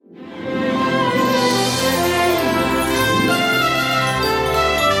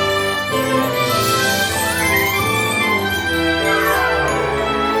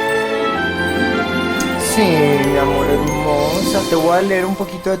sí, mi amor hermosa. Te voy a leer un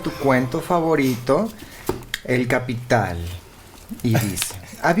poquito de tu cuento favorito, El Capital. Y dice: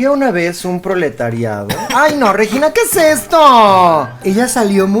 había una vez un proletariado. ¡Ay, no, Regina, qué es esto! Ella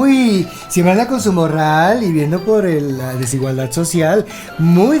salió muy sembrada con su moral y viendo por la desigualdad social,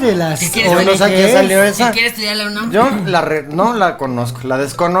 muy de las Yo no sé a quién salió esa. ¿Si quieres estudiarla o no? Yo no la conozco, la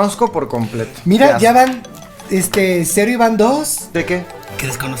desconozco por completo. Mira, ya van, 0 y van 2. ¿De qué? ¿Qué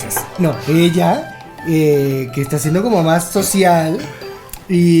desconoces? No, ella, que está siendo como más social.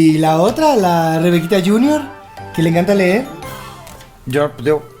 Y la otra, la Rebequita Junior, que le encanta leer. Yo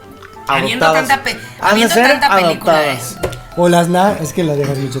digo, Habiendo adoptadas. tanta película. O es que la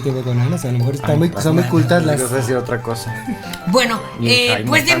dejas mucho tiempo con Ana, o sea, a lo mejor son muy cultas las. Yo voy a decir otra cosa. Bueno, Ay,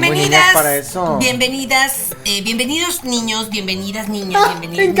 pues no están muy niñas bienvenidas, para eso. bienvenidos niños, bienvenidas niños,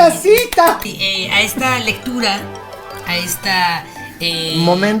 bienvenidos ¡En casita! a esta lectura, a esta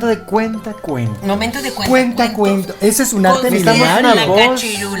Momento de cuento. momento de Cuento. Ese es un arte Necesitamos milenario. una la voz.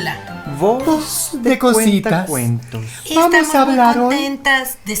 cachirula. Voz de cositas. cuentos. Vamos Estamos a hablar muy hoy.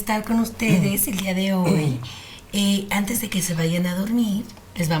 contentas de estar con ustedes el día de hoy. Antes de que se vayan a dormir,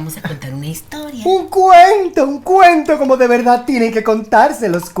 les vamos a contar una historia. Un cuento, como de verdad tienen que contarse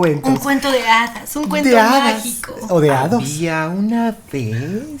los cuentos. Un cuento de hadas, un cuento de hadas. mágico. O de hados. Había una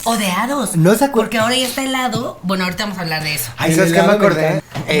vez. O de hados. No se acuer- Porque ahora ya está helado. Bueno, ahorita vamos a hablar de eso. Ay, El ¿sabes qué me helado acordé?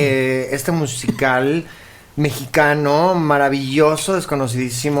 americano. Este musical mexicano, maravilloso,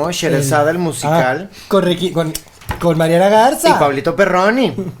 desconocidísimo, Sherezada el musical. Con Mariana Garza. Y Pablito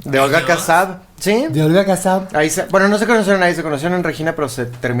Perroni, de Olga Casab. ¿Sí? De Olga Casab. Bueno, no se conocieron ahí, se conocieron en Regina, pero se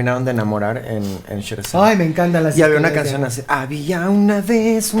terminaron de enamorar en Sherezada. Ay, me encanta la Y había una historia. canción así: había una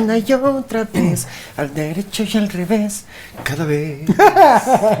vez, una y otra vez, al derecho y al revés, cada vez.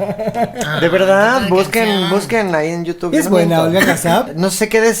 De verdad, busquen ahí en YouTube. Es yo no buena, miento. Olga Casab. No sé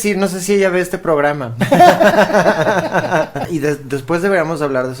qué decir, no sé si ella ve este programa. Y después deberíamos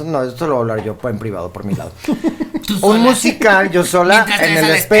hablar de eso. No, esto lo voy a hablar yo en privado, por mi lado. Tú sola. Un musical, yo sola, Mientras te en ves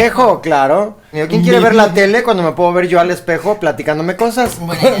el al espejo, claro. ¿Quién quiere ver la tele cuando me puedo ver yo al espejo platicándome cosas?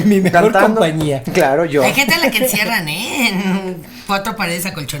 Bueno, Mi mejor Cantando. compañía. Claro, yo. hay gente a la que encierran, En 4 paredes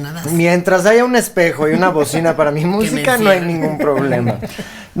acolchonadas. Mientras haya un espejo y una bocina para mi música, no hay encierren. ningún problema.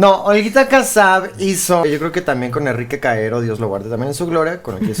 No, Olguita Casab hizo, yo creo que también con Enrique Caero, Dios lo guarde también en su gloria,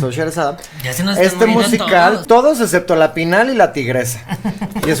 con el que hizo Sherezada. Ya se nos están Este muriendo musical, todos excepto la Pinal y la Tigresa.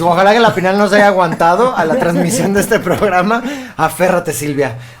 Y eso, ojalá que la Pinal nos haya aguantado a la transmisión de este programa. Aférrate,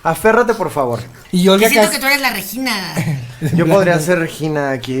 Silvia. Aférrate, por favor. Y Yo Olga siento Casab. que tú eres la Regina. Yo podría ser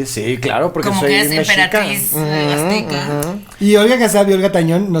Regina aquí, sí, claro, porque Como soy que eres mexica. emperatriz azteca. Y Olga Casab y Olga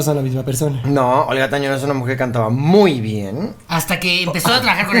Tañón no son la misma persona. No, Olga Tañón es una mujer que cantaba muy bien. Hasta que empezó a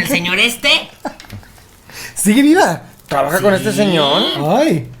trabajar con el señor este. ¿Sigue viva? ¿Trabaja con este señor?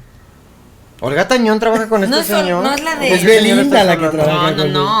 Ay. Olga Tañón trabaja con este No, señor. no es la de- ¿De Es qué señor Belinda estás la que hablando? trabaja.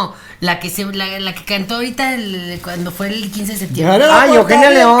 No. La que cantó ahorita cuando fue el 15 de septiembre. Claro. ¡Ay,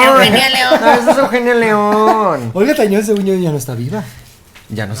 Eugenia León! Eugenia León. No, esa es Eugenia León. Olga Tañón, según yo, ya no está viva.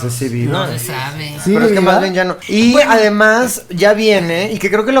 Ya no sé si viva. No se sabe. Sí. Pero es que ¿viva? más bien ya no. Y Bueno. además ya viene, y que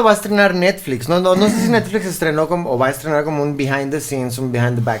creo que lo va a estrenar Netflix. No sé si Netflix estrenó o va a estrenar como un behind the scenes, un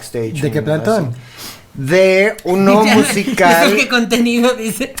behind the backstage. ¿De qué plantón? De un nuevo Ya, musical. ¿eso qué contenido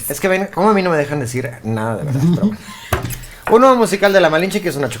dices? Es que ven, como a mí no me dejan decir nada de verdad. Pero bueno. Un nuevo musical de La Malinche que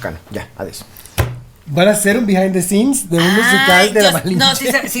es una chocana. Ya, adiós. Van a hacer un behind the scenes de un Ay, musical de la yo- Malinche. No,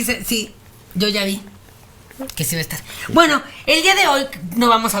 sí, yo ya vi que sí va a estar. Bueno, el día de hoy no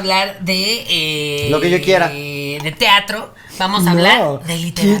vamos a hablar de Lo que yo quiera. de teatro, vamos a No, hablar de ¿quién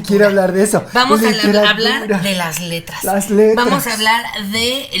literatura. quiere hablar de eso? Vamos De a literatura. hablar de las letras. Las letras. Vamos a hablar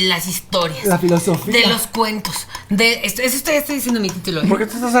de las historias. La filosofía. De los cuentos. Eso estoy diciendo mi título. ¿eh? ¿Por qué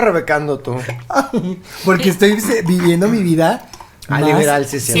te estás arrebecando tú? Porque estoy viviendo mi vida. más liberal,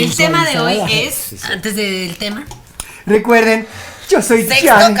 sí, sí. El tema de hoy sensualizada. es, Sí, sí. antes del tema, Recuerden, yo soy sexto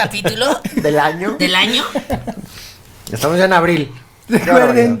Jan. capítulo ¿Del año? del año. Estamos ya en abril.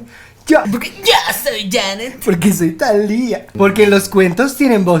 Recuerden, yo. Porque yo soy Janet. Porque soy Talía. Porque los cuentos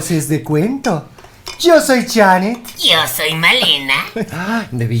tienen voces de cuento. Yo soy Janet. Yo soy Malena. Ah,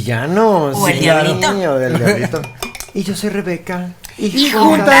 de villanos. O el Sí, diablito. niño, del diablito. Y yo soy Rebeca. Y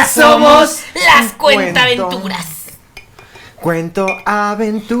juntas somos las cuentaventuras. Cuento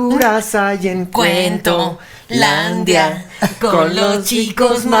aventuras hay en Cuento Landia con los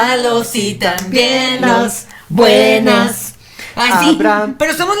chicos malos y también las buenas. Así. Habrá-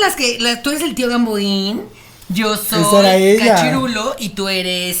 Pero somos tú eres el tío Gamboín. Yo Esa era soy ella. Cachirulo y tú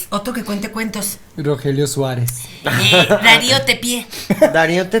eres otro que cuente cuentos. Rogelio Suárez. Darío Tepié.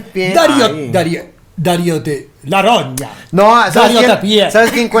 Darío Tepié. Darío, Ay. Darío. Dariote la roña. No, Darío Tapia.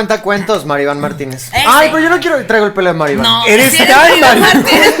 ¿Sabes quién cuenta cuentos? Maribán Martínez. Ese. Ay, pero yo no quiero. Traigo el pelo de Maribán. No, Eres si tan Maribán Maribán.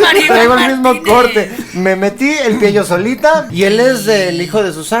 Martínez, Maribán Traigo el mismo Martínez. corte. Me metí el pie yo solita y él es del hijo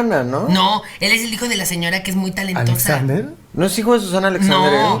de Susana, ¿no? No, él es el hijo de la señora que es muy talentosa. Alexander. ¿No es hijo de Susana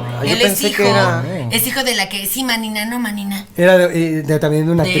Alexander? No, él? Yo él es pensé hijo. que era. Es hijo de la que. Sí, Manina, no, Manina. Era también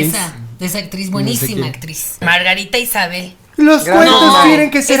de una De actriz. esa actriz, No buenísima sé actriz. Margarita Isabel. Los Gracias. cuentos No,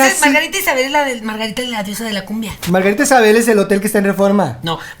 tienen que ser Esa es así. Margarita Isabel es la de Margarita la diosa de la cumbia. Margarita Isabel es el hotel que está en Reforma.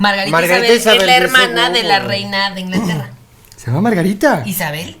 No, Margarita, Margarita Isabel, Isabel, es la de hermana seguro. de la reina de Inglaterra. ¿Se llama Margarita?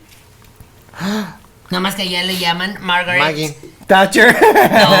 Isabel. Nada más que allá le llaman Margaret. Maggie. Thatcher.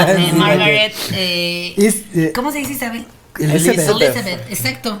 No, Sí, Margaret. ¿Cómo ¿Cómo se dice Isabel? Elizabeth. Elizabeth,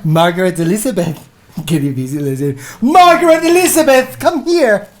 exacto. Margaret Elizabeth. Qué difícil decir. Margaret Elizabeth, come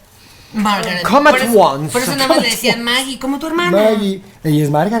here. Margaret. Come at por eso, once. Por eso nada más le decían Maggie, como tu hermana. Maggie. Ella es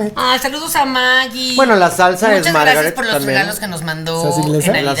Margaret. Ah, saludos a Maggie. Bueno, la salsa Muchas es gracias Margaret por los también. regalos que nos mandó ¿Salsa inglesa?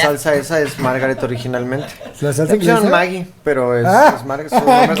 en La Navidad. salsa esa es Margaret originalmente. ¿La salsa Le pusieron inglesa? Maggie, pero es Margaret. Su Ah,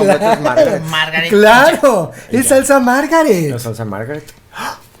 nombre completo es Margaret. Margaret. Claro, es salsa La Margaret. salsa Margaret.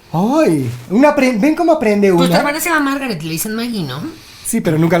 Ay, ven cómo aprende Pues tu una. hermana se llama Margaret, le dicen Maggie, ¿no? Sí,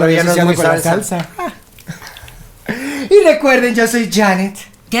 pero nunca lo Pero había ya no es asociado muy con la salsa. salsa. Y recuerden, yo soy Janet.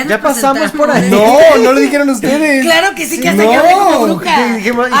 nos Ya pasamos por ahí. No, no lo dijeron ustedes. Claro que sí, que hasta No. yo hablé como bruja. Y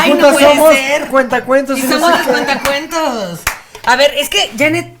dijimos, y Ay, no juntos puede somos ser. cuentacuentos. Y y no somos sé los qué. cuentacuentos. A ver, es que,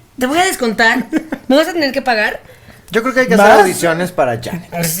 Janet, te voy a descontar. ¿Me vas a tener que pagar? Yo creo que hay que ¿Más? hacer audiciones para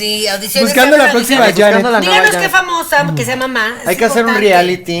Janet. Sí, audiciones. Buscando la audiciones. próxima Janet. Buscando la nueva Díganos qué Janet. famosa, que sea mamá. Hay que hacer un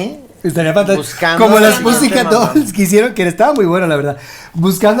reality. Estaría fantástico. Buscando Como las la Pussycat nueva Dolls que hicieron, que estaba muy bueno, la verdad.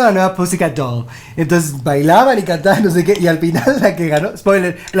 Buscando la nueva Pussycat Doll. Entonces bailaban y cantaban, no sé qué. Y al final, la que ganó,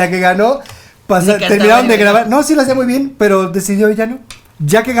 spoiler, la que ganó, Ni cantaba terminaron ni de bailaba. grabar. No, sí lo hacía muy bien, pero decidió ya no.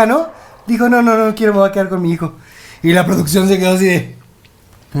 Ya que ganó, dijo: no quiero, me voy a quedar con mi hijo. Y la producción se quedó así de.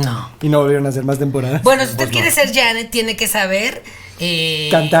 No. Y no volvieron a hacer más temporadas. Bueno, si usted quiere ser Janet, tiene que saber.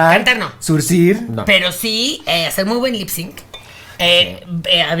 Cantar, Cantar no. surcir. No. Pero sí hacer muy buen lip sync.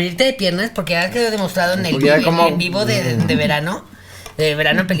 Abrirte de piernas, porque ya quedó demostrado en el Porque ya como- en vivo de verano. De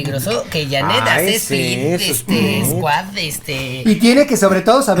verano peligroso, que Janet Ay, hace sí, split, sus splits. squad, Y tiene que, sobre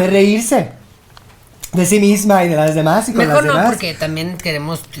todo, saber reírse de sí misma y de las demás y con Mejor las no, demás. porque también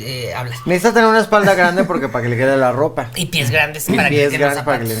queremos hablar. Necesita tener una espalda grande porque para que le quede la ropa. Y pies grandes Y para que pies queden los grandes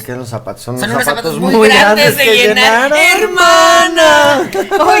para que zapatos. le queden los zapatos. Son Son unos unos zapatos zapatos muy grandes de que llenar. llenaron. ¡Hermana!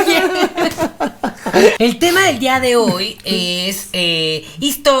 Oye. El tema del día de hoy es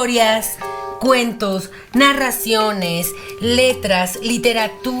historias, cuentos, narraciones, letras,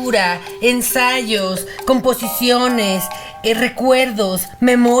 literatura, ensayos, composiciones, recuerdos,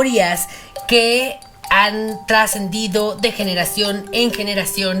 memorias que han trascendido de generación en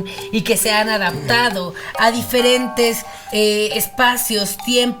generación y que se han adaptado a diferentes espacios,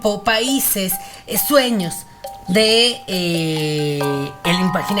 tiempo, países, sueños de el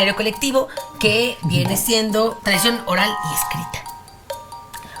imaginario colectivo que viene siendo tradición oral y escrita.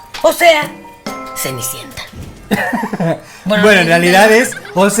 O sea, Cenicienta. Bueno, en realidad es,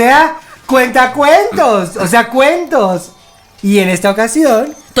 o sea, cuentacuentos, o sea, cuentos. Y en esta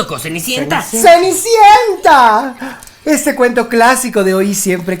ocasión, Tocó Cenicienta. ¡Cenicienta! Este cuento clásico de hoy y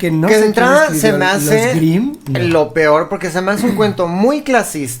siempre que no Que de sé quién entrada escribió, se me hace los Grimm. No. lo peor porque se me hace un cuento muy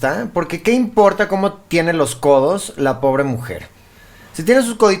clasista porque qué importa cómo tiene los codos la pobre mujer. Si tiene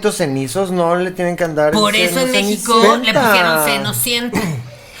sus coditos cenizos no le tienen que andar Por eso en México le pusieron Cenocienta.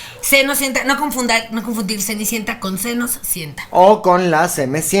 Cenocienta, no confundir Cenicienta con senos, sienta. O con la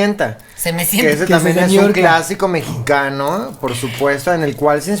Cenicienta. Se me Que siente. ese Que también es de es New un York. clásico mexicano, por supuesto, en el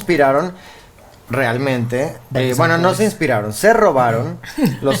cual se inspiraron realmente. Varios Bueno, no autores. se inspiraron, se robaron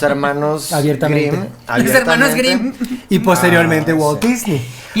los hermanos Abiertamente. Grimm. Los hermanos Grimm. Y posteriormente Ah, Walt sí. Disney.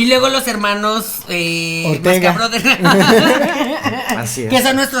 Y luego los hermanos Ortega. Masca Brothers. Así es. Que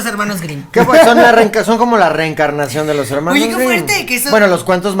son nuestros hermanos Grimm. Que pues, son como la reencarnación de los hermanos Oye, qué Grimm. fuerte, que son- Bueno, los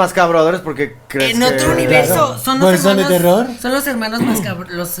cuentos más cabrodores porque crees En otro que- universo son los Pues son de hermanos terror. Son los hermanos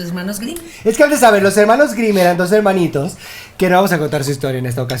los hermanos Grimm. Es que antes, a ver, los hermanos Grimm eran dos hermanitos, que no vamos a contar su historia en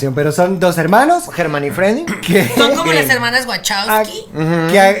esta ocasión, pero son dos hermanos Germán y Freddy. que... Son como las Grimm. hermanas Ah, Wachowski.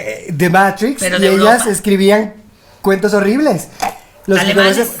 de Matrix, Pero y de ellas Europa. escribían cuentos horribles. Los que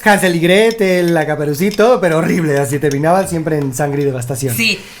Alemanes. conocen, Hansel y Gretel, la Caperucita, todo, pero horrible, así terminaban siempre en sangre y devastación.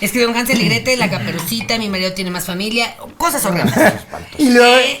 Sí, escribieron Hansel y Gretel, La Caperucita, Mi marido tiene más familia, cosas horribles. Y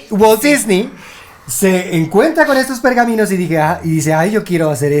luego Walt Disney se encuentra con estos pergaminos y dice, ay, yo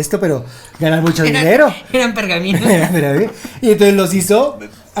quiero hacer esto, pero ganar mucho dinero. Eran pergaminos. Y entonces los hizo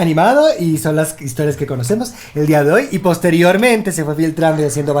animado y son las historias que conocemos el día de hoy. Y posteriormente se fue filtrando y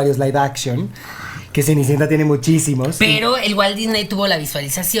haciendo varios live action. que Cenicienta tiene muchísimos. Pero el Walt Disney tuvo la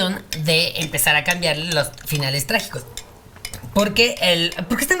visualización de empezar a cambiar los finales trágicos. Porque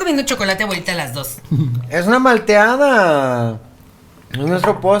están comiendo chocolate ahorita las dos. Es una malteada. Es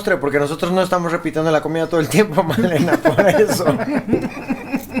nuestro postre, porque nosotros no estamos repitiendo la comida todo el tiempo, Malena, por eso.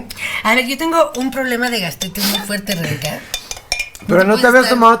 A ver, yo tengo un problema de gastritis muy fuerte, Rebeca. ¿Pero no te puedo habías estar-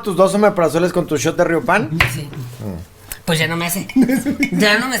 tomado tus 2 omeprazoles con tu shot de Riopan? Sí. Pues ya no me hace.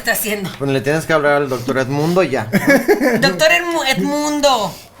 Ya no me está haciendo. Pues le tienes que hablar al doctor Edmundo ya. Doctor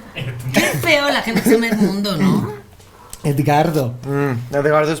Edmundo. Qué feo la gente que se llama Edmundo, ¿no? Edgardo.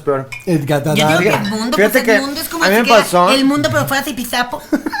 Edgardo es peor. Edgardo. Yo digo que Fíjate Edmundo, que pues Edmundo es como a mí si me que era pasó- el mundo, pero fuera tipizapo.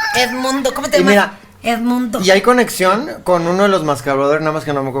 Edmundo, ¿cómo te Y llamas? mira, Edmundo. Y hay conexión con uno de los Mascabrothers, nada más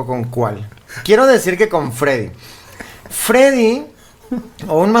que no me acuerdo con cuál. Quiero decir que con Freddy. Freddy,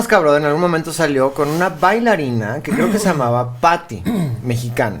 o un Mascabrother, en algún momento salió con una bailarina que creo que se llamaba Patty,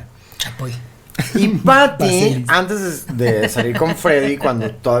 mexicana. Chapoy. Y Patty, Basilis. antes de salir con Freddy,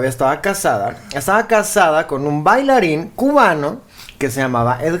 cuando todavía estaba casada con un bailarín cubano que se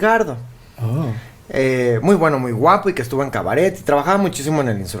llamaba Edgardo. Oh. Muy bueno, muy guapo y que estuvo en cabaret y trabajaba muchísimo en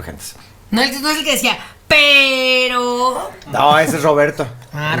el Insurgentes. No, no es el que decía, pero... No, ese es Roberto.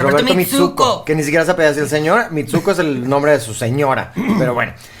 Ah, Roberto Mitsuko. Que ni siquiera se apellida así el señor. Mitsuko es el nombre de su señora. Pero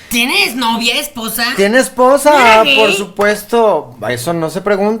bueno. ¿Tienes novia, esposa? ¿Tiene esposa? ¿Era gay? Por supuesto. Eso no se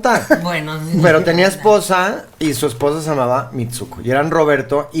pregunta. Bueno. Pero tenía esposa y su esposa se llamaba Mitsuko. Y eran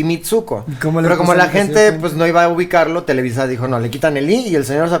Roberto y Mitsuko. ¿Y cómo le Pero como puso la la canción? gente pues no iba a ubicarlo, Televisa dijo, no, le quitan el I y el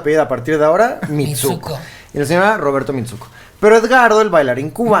señor se apellida a partir de ahora Mitsuko. Mitsuko. Y el señor era Roberto Mitsuko. Pero Edgardo, el bailarín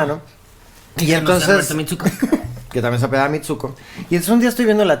cubano, y Ya no sé, entonces... Roberto Mitsuko. que también se apellida Mitsuko. Y entonces un día estoy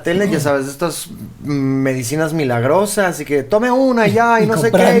viendo la tele, ya sabes, estas medicinas milagrosas y que tome una ya y Y no sé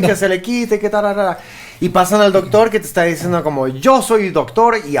qué, comprando. que se le quite, que tararara. Y pasan al doctor que te está diciendo como yo soy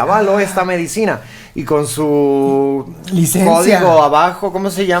doctor y avalo esta medicina. Y con su Licencia. código abajo, ¿cómo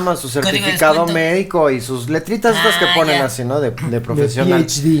se llama? Su de certificado descuento. médico y sus letritas estas que Ah, ponen ya. así, ¿no? De De profesional.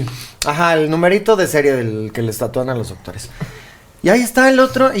 PhD. Ajá, el numerito de serie del que les tatúan a los doctores. Y ahí está el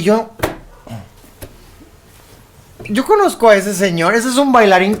otro y yo conozco a ese señor, ese es un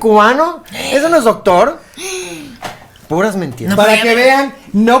bailarín cubano, ese no es doctor. Puras mentiras. No, Para pero que ya ves- vean,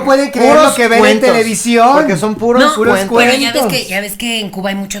 no puede creer Puros lo que ven cuentos, en televisión. porque son puros No, cuentos. pero ya ves, cuentos. ya ves que en Cuba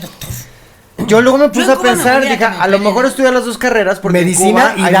hay mucho doctor. Yo luego me Yo puse en a Cuba no pensar, quería dije, que me a lo operen. mejor estudié las dos carreras porque Medicina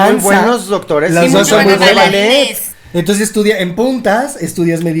en Cuba y hay danza. muy buenos doctores. Las y dos mucho son muy buenos de buenas. ballet. Entonces estudia en puntas,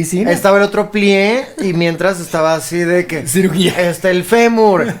 estudias medicina. Estaba el otro plié y mientras estaba así de que Cirugía. el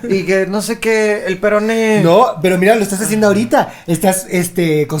fémur y que no sé qué, el peroné. No, pero mira, lo estás haciendo ahorita. Estás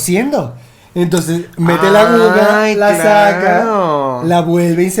cosiendo. Entonces, mete la aguja, Ay, la claro. saca, la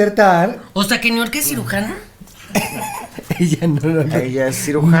vuelve a insertar. O sea, que New York es cirujana. Ella no. Ella es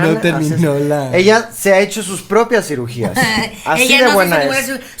cirujana. No terminó así es. la. Ella se ha hecho sus propias cirugías. Así Ella de no buena se hizo es.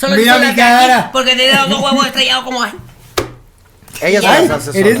 ninguna solo Mira hizo mi las de aquí, cara. porque tiene los dos huevos estrellados como es. Ella se Ay, las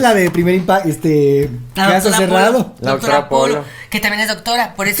hace eres solas. la de primer impacto, caso cerrado. La Doctora doctora Polo, Polo. que también es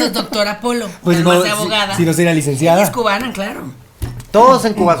doctora, por eso es doctora Polo. Pues además no, de abogada. si no sería Ella licenciada. es cubana, claro. Todos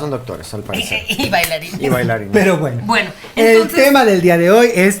en Cuba son doctores, al parecer. Y bailarín. Y bailarines. Pero bueno. Bueno, El entonces- tema del día de hoy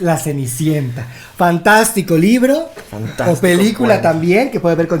es La Cenicienta. Fantástico libro. Fantástico O película cuento. también, que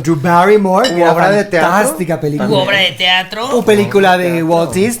puede ver con Drew Barrymore. ¿U que era obra de teatro? Fantástica película. Hubo obra de teatro. O película de teatro.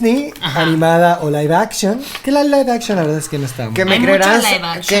 Walt Disney, Ajá. animada o live action. Que la live action la verdad es que no está. Que me Hay creerás mucha live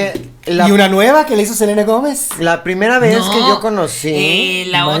action. que la, Y una nueva que le hizo Selena Gómez. la primera vez No, que yo conocí.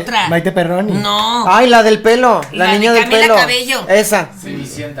 la otra. Maite Perroni. No. Ay, la del pelo, la, La de niña del Camila pelo. Cabello. Esa.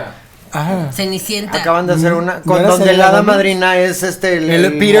 Cenicienta. Ah. Cenicienta. Acaban de hacer una ¿No con era donde Selena la hada Gómez? madrina es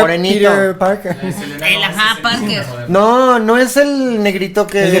El morenito. Peter Parker. El ajá, Parker. No, no es el negrito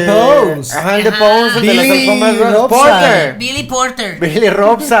que El de Pose. Ajá, el de Ajá. Pose, el de las Billy alfombras rojas. Robson. Porter. Billy Porter. Billy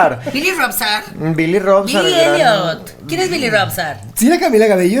Robsar. Billy Robsar. Billy Robsar. Billy el gran- Elliot. ¿Quién es Billy Robsar? Si era Camila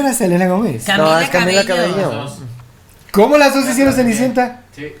Cabello, era Selena Gómez. No, es Camila Cabello. ¿Cómo las dos hicieron Cenicienta?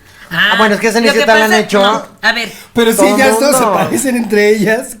 Sí. Ah, bueno, es que lo Cenicienta la han pasa- hecho. no, a ver, Pero si Todo ellas dos se mundo. parecen entre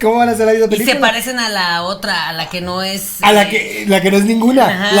ellas, ¿cómo van a hacer la misma y película? se parecen a la otra, a la que no es. A la que no es ninguna,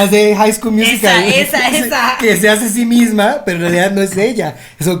 Ajá. las de High School Musical. Esa. Que se hace a sí misma, pero en realidad no es ella.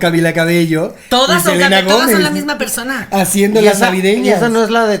 Son Camila Cabello. Todas y son, Selena todas son Gómez, la misma persona. Haciendo Y las esa, navideñas. y esa no es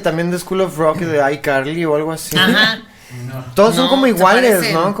la de también de School of Rock de iCarly o algo así. Ajá. Todos son No, como se iguales,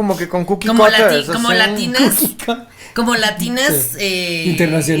 parecen. ¿no? Como que con cookie Como, cutters. como así. latinas. Como latinas.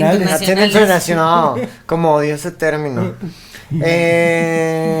 Internacionales. Latina internacional. Como odio ese término.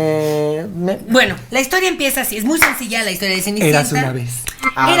 Bueno, la historia empieza así. Es muy sencilla la historia de Cenicienta. Eras una vez.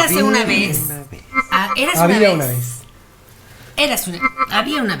 Érase una vez. Érase una Había vez. una vez.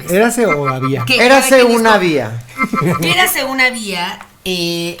 Había una vez. ¿Érase o había? Que Érase cada quien una dijo- vía. Érase una vía,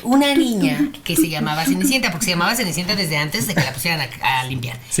 una niña que se llamaba Cenicienta, porque se llamaba Cenicienta desde antes de que la pusieran a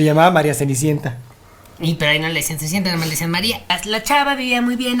limpiar. Se llamaba María Cenicienta. Pero ahí no le decían Cenicienta, nada más le decían María. La chava vivía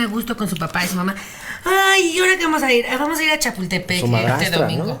muy bien, a gusto con su papá y su mamá. Ay, ¿y ahora qué vamos a ir? Vamos a ir a Chapultepec Su madrastra, este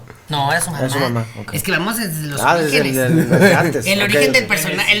domingo. No, era su mamá. Era su mamá, ok. Es que vamos desde los Desde orígenes. desde antes. El Ok, origen ok. del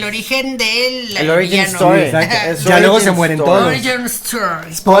personaje, el origen del El origin villano. story. Exacto. Es Ya luego origin se mueren story. todos. Origin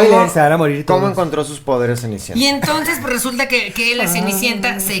story. Spoiler, se van a morir ¿Cómo todos. encontró sus poderes Cenicienta? Y entonces pues resulta que la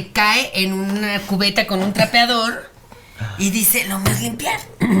Cenicienta se cae en una cubeta con un trapeador y dice, lo mío es limpiar.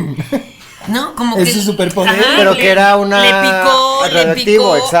 ¿No? Como Es que su superpoder. Pero que era una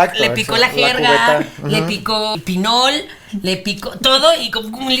radioactivo, exacto, le picó exacto, la la jerga, cubeta. le picó el pinol, le picó todo y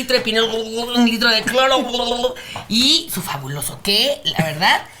como un litro de pinol, un litro de cloro y su fabuloso, que la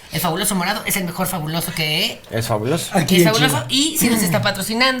verdad, el fabuloso morado es el mejor fabuloso que Es fabuloso. Aquí es en fabuloso Chile. y si nos está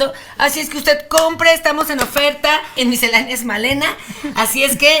patrocinando. Así es que usted compre, estamos en oferta en Misceláneas Malena. Así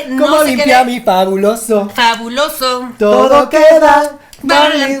es que no ¿Cómo se limpia quede mi fabuloso? fabuloso. Todo queda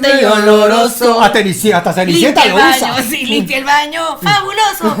Valiente valiente y oloroso. Hasta Cenicienta Limpia el lo baño, usa. sí, limpia el baño,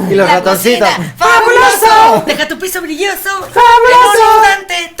 fabuloso. Y los La ratoncitos, cocina, ¡fabuloso! Deja tu piso brilloso, ¡Fabuloso! En un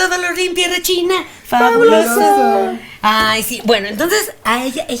instante, todo lo limpia y rechina, fabuloso. ¡Fabuloso! Ay, sí, bueno, entonces a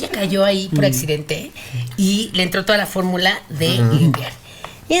ella cayó ahí por accidente y le entró toda la fórmula de limpiar.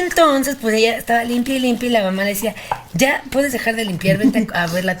 Y entonces, pues ella estaba limpia y la mamá le decía, ya puedes dejar de limpiar, vete a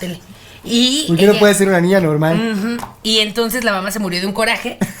ver la tele. Y ¿Por qué no ella- puede ser una niña normal? Ujú. Y entonces la mamá se murió de un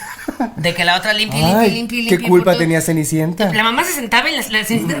coraje de que la otra limpia. Ay, ¿qué culpa tenía Cenicienta? La mamá se sentaba y la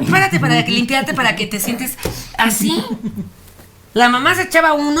Cenicienta, párate para que limpiarte, para que te sientes así. La mamá se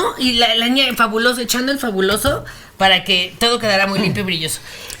echaba uno y la niña fabuloso, echando el fabuloso para que todo quedara muy limpio y brilloso.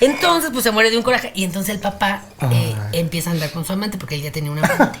 Entonces, pues se muere de un coraje. Y entonces el papá empieza a andar con su amante porque él ya tenía un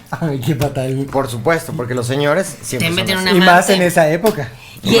amante. Ay, qué fatal. Por supuesto, porque los señores siempre Te meten son una así. Y más amante. en esa época.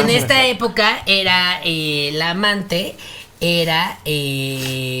 Y en esta época era la amante, era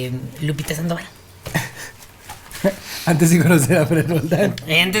Lupita Sandoval. Antes de conocer a Fred Roldán.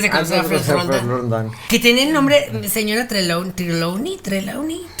 Antes de conocer a Fred Roldán. Que tenía el nombre señora Trelawney.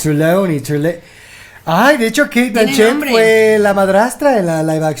 Trelawney. Ay, de hecho, Kate Tiene Blanchett nombre. fue la madrastra en la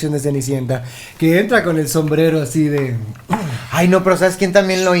live action de Cenicienta. Que entra con el sombrero así de. Ay, no, pero ¿sabes quién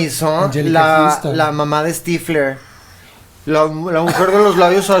también lo hizo? Angelica Houston. La mamá de Stifler. La mujer de los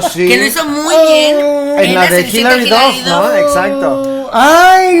labios así. Que lo hizo muy bien. En la de Cenicienta Hilary Duff, ¿no? Exacto.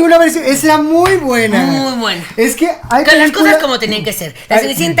 Ay, una versión. Esa era muy buena. Muy buena. Es que hay Con las películas- cosas como tenían que ser. La Ay,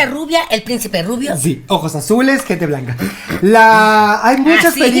 Cenicienta rubia, el príncipe rubio. Sí, ojos azules, gente blanca. Hay muchas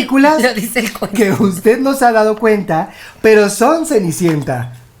Así películas lo dice el cuento. que usted no se ha dado cuenta, pero son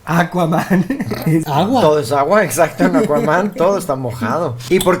Cenicienta. Aquaman es agua. Todo es agua, exacto. En Aquaman todo está mojado.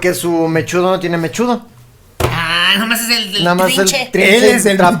 Y porque su mechudo no tiene mechudo. Ah, nomás es el Nada más el trinche. trinche. Él es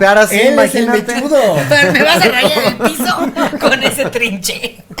el trapear así, él es el imagínate. mechudo. Pero me vas a rayar el piso con ese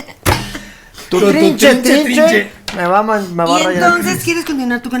trinche. Tu Tu trinche, trinche. trinche. Me va a Y rayar. entonces, ¿quieres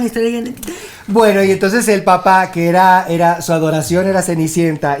continuar tú con la historia, Janet? Bueno, y entonces el papá, que era su adoración era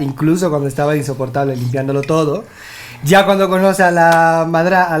Cenicienta, incluso cuando estaba insoportable limpiándolo todo. Ya cuando conoce a la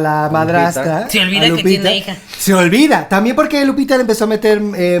madrastra, Se olvida a que tiene hija. Se olvida, también porque Lupita le empezó a meter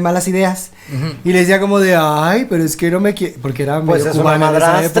malas ideas. Y le decía como de, ay, pero es que no me quiere, porque era Pues medio es una cubana en esa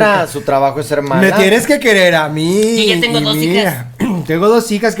madrastra. época. Su trabajo es ser mala. Me tienes que querer a mí. Y ya tengo dos mira, tengo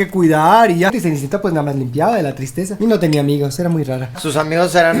 2 hijas que cuidar y ya. Y Cenicienta pues nada más limpiaba de la tristeza. Y no tenía amigos, era muy rara. Sus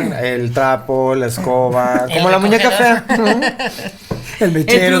amigos eran el trapo, la escoba, El como la muñeca fea. recogedor. El El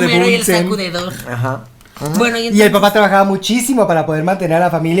mechero de plumero y el Bunsen. sacudedor. Ajá. Bueno, Y el entonces, papá trabajaba muchísimo para poder mantener a la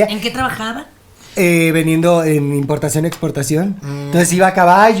familia, ¿en qué trabajaba? vendiendo en importación y exportación. Entonces iba a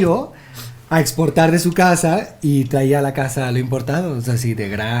caballo a exportar de su casa y traía a la casa lo importado, o sea, así de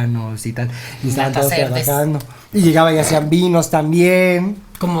granos y tal. Y estaban todos Matacerdes. trabajando. Y llegaba y hacían vinos también.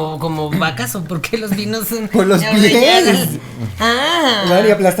 Como vacas o por qué los vinos son Por los ordeñadas? pies. Ah. Claro,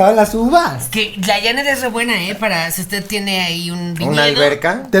 y aplastaban las uvas. Que la Janet es re buena, para si usted tiene ahí un viñedo. Una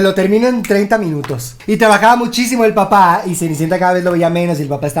alberca. Te lo termino en 30 minutos. Y trabajaba muchísimo el papá y Cenicienta cada vez lo veía menos y el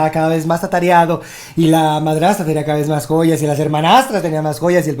papá estaba cada vez más atareado y la madrastra tenía cada vez más joyas y las hermanastras tenían más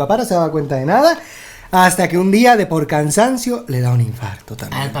joyas y el papá no se daba cuenta de nada hasta que un día de por cansancio le da un infarto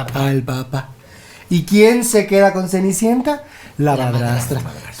también. Al papá. ¿Y quién se queda con Cenicienta? La madrastra.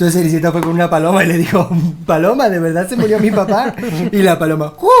 Entonces Cenicienta fue con una paloma y le dijo, Paloma, ¿de verdad se murió mi papá? Y la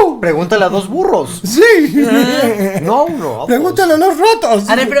paloma, Pregúntale a 2 burros. ¡Sí! No, no. Pregúntale a los rotos.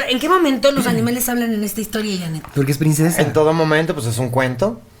 A ver, pero ¿en qué momento los animales hablan en esta historia, Janet? Porque es princesa. En todo momento, pues es un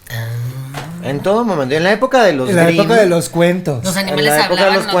cuento. En todo momento. En la época de los En la Grimm, época de los cuentos. Los en animales la época de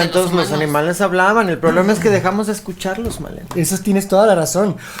hablaban, los no cuentos, los humanos. animales hablaban. El problema es que dejamos de escucharlos, Malena. Eso tienes toda la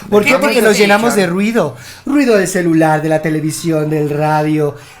razón. ¿Por qué? Dejamos Porque de nos llenamos de escuchar. ruido. Ruido del celular, de la televisión, del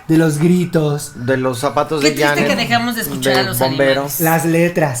radio, de los gritos, De los zapatos Qué de triste Janet, que dejamos de escuchar del a los bombero. animales. las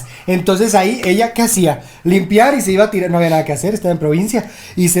letras. Entonces ahí, ¿ella qué hacía? Limpiar y se iba a tirar. No había nada que hacer, estaba en provincia.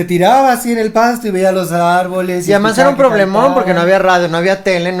 Y se tiraba así en el pasto y veía los árboles. Y además era un escuchaba que problemón cantaban. porque no había radio, no había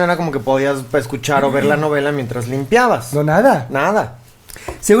tele, no era como que podías escuchar o ver la novela mientras limpiabas. No, nada. Nada.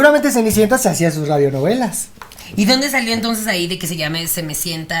 Seguramente Cenicienta se hacía sus radionovelas. ¿Y dónde salió entonces ahí de que se llame Se me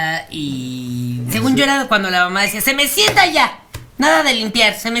sienta y... Según yo era cuando la mamá decía, se me sienta ya, nada de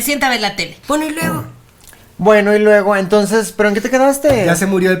limpiar, se me sienta a ver la tele. Bueno, y luego... Bueno, y luego, entonces, ¿pero en qué te quedaste? Ya se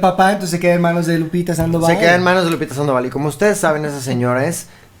murió el papá, entonces se queda en manos de Lupita Sandoval. Se queda en manos de Lupita Sandoval. Y como ustedes saben, esa señora es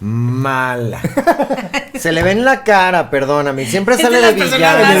mala. Se le ve en la cara, perdóname. Siempre Es sale de de las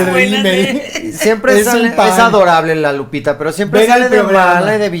personas villana. más buenas, Rímel. Siempre Es sale, un pan. es adorable la Lupita, pero siempre Ven sale al de programa.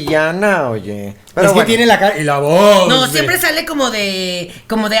 mala y de villana, oye. Pero Es que bueno. tiene la cara y la voz. No, de- siempre sale como de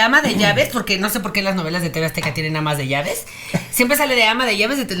ama de llaves, porque no sé por qué las novelas de TV Azteca tienen amas de llaves. Siempre sale de ama de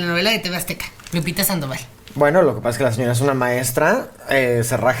llaves de telenovela de TV Azteca, Lupita Sandoval. Bueno, lo que pasa es que la señora es una maestra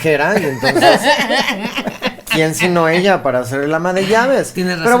cerrajera y entonces ¿quién sino ella para ser el ama de llaves?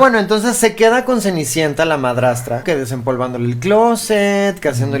 Tienes razón. Pero bueno, entonces se queda con Cenicienta, la madrastra, que desempolvándole el closet, que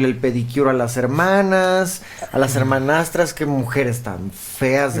haciéndole el pedicure a las hermanas, a las hermanastras, qué mujeres tan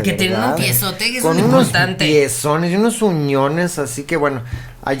feas de Que tienen verdad. un piezote, que es con lo unos importante. piezones y unos uñones, así que bueno,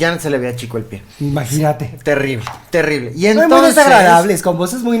 a Janet se le veía chico el pie. Imagínate. Terrible, terrible. Y Muy, muy entonces desagradables, con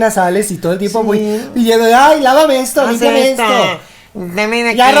voces muy nasales y todo el tiempo Sí. muy pidiendo de, ay, lávame esto, haz límpiame esto, esto. dame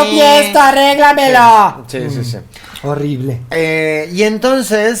de Ya aquí. rompí esto, arréglamelo. Sí, sí, sí. Horrible. Y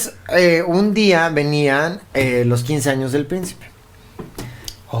entonces, un día venían los 15 años del príncipe,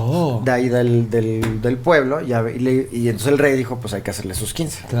 Oh, de ahí del pueblo, y entonces el rey dijo, pues hay que hacerle sus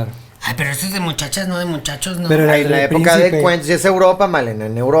 15. claro. Ay, pero eso es de muchachas, no de muchachos, no. Pero En la época de príncipe. cuentos, y es Europa, Malena,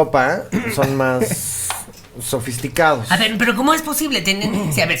 en Europa son más sofisticados. A ver, pero ¿cómo es posible?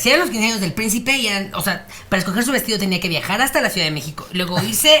 Sí, a ver, si eran los 15 años del príncipe, y eran, o sea, para escoger su vestido tenía que viajar hasta la Ciudad de México. Luego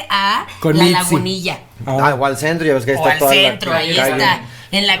irse a Con la Mitzi. Lagunilla. O al centro, ya ves que ahí O está al toda centro, la ahí calle. está.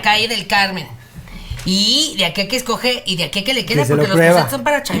 En la calle del Carmen. Y de aquí a que escoge, y de aquí a que le queda, Que se porque lo los prueba. cosas son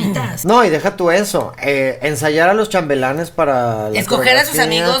para chavitas. No, y deja tú eso, ensayar a los chambelanes para la Escoger a sus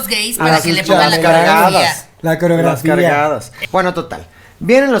coreografía. amigos gays a para sus que le pongan la chambelanes. coreografía. La coreografía. Las cargadas. Bueno, total.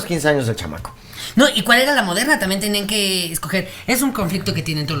 Vienen los 15 años del chamaco. No, ¿y cuál era la moderna? También tenían que escoger. Es un conflicto que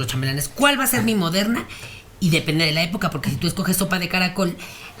tienen todos los chambelanes. ¿Cuál va a ser mi moderna? Y depende de la época, porque si tú escoges sopa de caracol,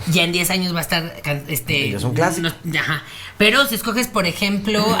 ya en 10 años va a estar, Ya es un clásico. Ajá. Pero si escoges, por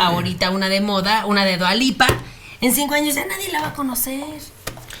ejemplo, ahorita una de moda, una de Dua Lipa, en 5 años ya nadie la va a conocer.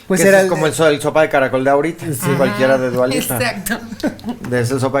 Pues Que era ese es como el sopa de caracol de ahorita. Ajá, Cualquiera de Dua Lipa. Exacto. De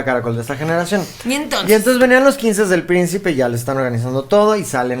ese sopa de caracol de esta generación. Y entonces, venían los 15 del príncipe, ya le están organizando todo y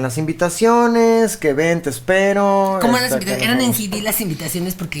salen las invitaciones, que ven, te espero. ¿cómo eran las esta, invitaciones? que Eran nos en vamos. CD las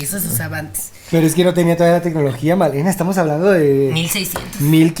invitaciones porque eso se usaba antes. Pero es que no tenía toda la tecnología, Malena. Estamos hablando de 1600.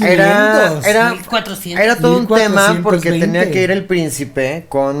 1500. Era 1400. Era todo un tema 1420. porque tenía que ir el príncipe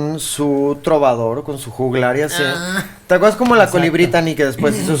con su trovador, con su juglar y así. Ah. ¿Te acuerdas como la Colibrita ni que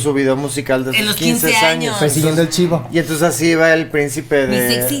después hizo su video musical de En sus los 15 15 años? años. Persiguiendo el chivo. Y entonces así iba el príncipe Mi de...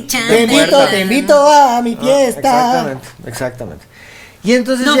 sexy de chamba. puerta. Te invito a mi fiesta. Exactamente, exactamente. Y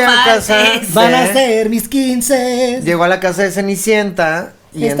entonces No llega a casa faltes. Van a ser mis 15. llegó a la casa de Cenicienta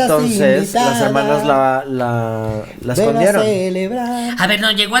y Estás entonces invitada. las hermanas la Ven a escondieron celebrar. A ver,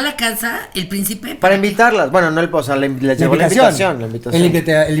 no, llegó a la casa el príncipe para invitarlas. Bueno, no el o sea, les llegó la invitación.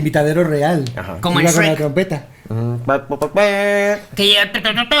 El invitadero real. Ajá. Como Iba en con la Shrek. trompeta. Que llega.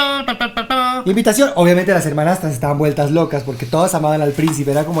 Invitación. Obviamente las hermanastras estaban vueltas locas porque todas amaban al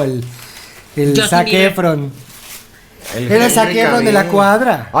príncipe. Era como el Justin Zac Bieber. Efron. Era el Zac Henry Efron de la Cavill.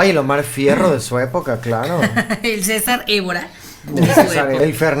 cuadra. Ay, el Omar Fierro de su época, claro. El César Évora.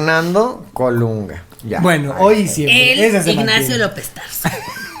 El Fernando Colunga. Ya. Bueno, Ahí hoy y está. siempre. El Esa se Ignacio mantiene. López Tarso.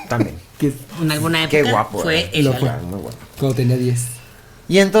 También. Que En alguna época Qué guapo. fue el el galán. Muy guapo. cuando tenía 10.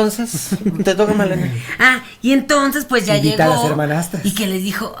 Y entonces, te toca Malena. Ah, y entonces pues ya Invita llegó a las hermanastras. y que les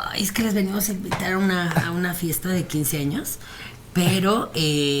dijo, "Ay, es que les venimos a invitar a una fiesta de 15 años, pero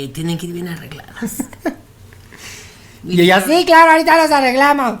tienen que ir bien arregladas." Y ella, sí, claro, ahorita los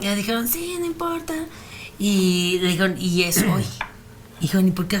arreglamos. Y ya dijeron, sí, no importa. Y le dijeron, y es hoy. Dijeron,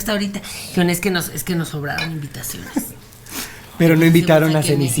 ¿y por qué hasta ahorita? Dijeron, es que nos sobraron invitaciones. Pero no invitaron a Dijimos,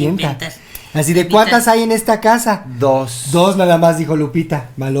 hay que Cenicienta. inventar. Así de, ¿cuántas hay en esta casa? 2. 2 nada más, dijo Lupita,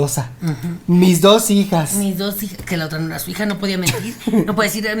 malosa. Mis 2 hijas. Mis 2 hijas, que la otra no era su hija, no podía mentir. No puede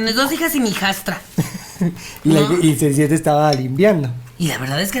decir, mis 2 hijas y mi hijastra. Y Cenicienta estaba limpiando. Y la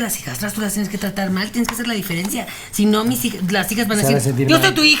verdad es que las hijastras tú las tienes que tratar mal, tienes que hacer la diferencia. Si no, las hijas van a Se van a decir, sentir yo mal.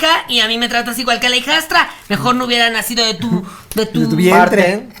 soy tu hija y a mí me tratas igual que a la hijastra. Mejor no hubiera nacido de tu De tu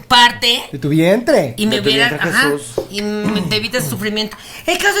vientre. parte. De tu vientre. Y me De tu hubieran, vientre, ajá, Jesús. y te evitas sufrimiento.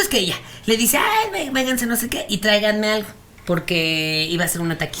 El caso es que ella le dice, ay, vénganse no sé qué, y tráiganme algo, porque iba a ser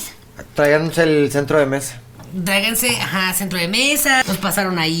una taquiza. Traíamos el centro de mesa. Tráiganse, centro de mesa, nos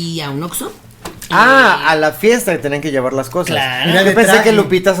pasaron ahí a un Oxxo. A la fiesta que tenían que llevar las cosas. Claro. Era de Yo pensé traje. que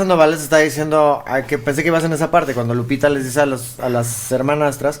Lupita Sandoval les estaba diciendo, que pensé que ibas en esa parte, cuando Lupita les dice a las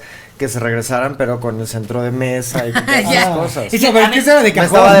hermanastras que se regresaran, pero con el centro de mesa y con todas Ya. esas cosas. Y sí, pero es que eso era de Me cajón.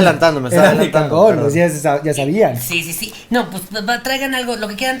 estaba adelantando, me estaba Era adelantando, de cajón, perdón. pues ya sabían. Sí. No, pues traigan algo, lo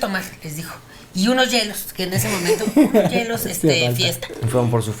que quieran tomar, les dijo. Y unos hielos, que en ese momento, hielos, falta. fiesta.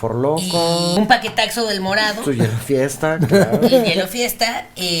 Fueron por su Y forloco, un paquetaxo del morado. su hielo fiesta, claro. Y hielo fiesta.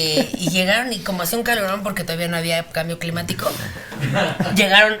 Y llegaron, y como hacía un calorón porque todavía no había cambio climático,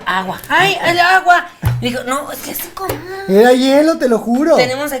 llegaron agua. ¡Ay, el agua! Le digo, no, es que es como. Era hielo, te lo juro.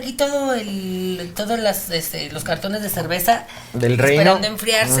 Tenemos aquí todos los cartones de cerveza Del reino. esperando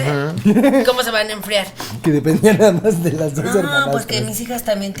enfriarse. ¿Cómo se van a enfriar? Que dependía nada más de las dos hermanas. No, porque mis hijas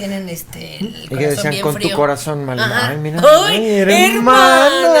también tienen el Y que corazón decían bien con frío. tu corazón, Malena. Ajá. Ay, mira. ¡Ay,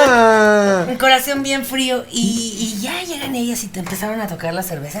 hermana! Un corazón bien frío. Y ya llegan ellas y te empezaron a tocar las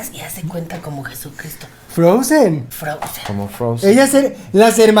cervezas y hace cuenta como Jesucristo. Frozen. Frozen. Como Frozen.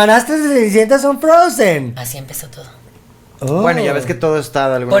 Las hermanastras de Cenicienta son Frozen. Así empezó todo. Oh. Bueno, ya ves que todo está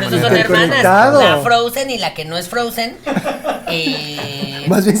de alguna Por eso son manera. hermanas. Interconectado. La Frozen y la que no es Frozen.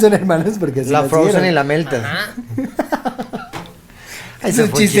 Más bien son hermanas porque así La Frozen nacieron. y la Melted. Ajá. Es Ese un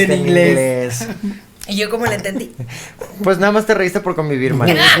fue chiste en inglés. ¿Y yo cómo la entendí? Pues nada más te reíste por convivir, mal.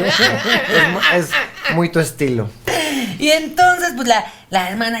 es muy tu estilo. Y entonces, pues la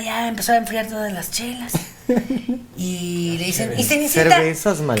hermana ya empezó a enfriar todas las chelas. Y le dicen, ¿y Cenicienta?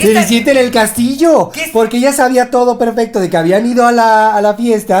 Cervezas, mal. ¿Qué está- Cenicienta en el castillo, ¿Qué es? porque ella sabía todo perfecto de que habían ido a la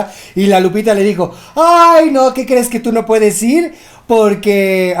fiesta y la Lupita le dijo, ay no, ¿qué crees que tú no puedes ir?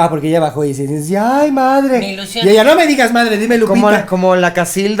 Porque ella bajó y dice, ay madre. Mi ilusión. Y ella, no me digas madre, dime Lupita. Como la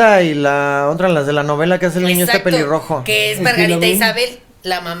Casilda y la otra, las de la novela que es el niño este Exacto, pelirrojo. que es Es que Margarita lo vi. Isabel,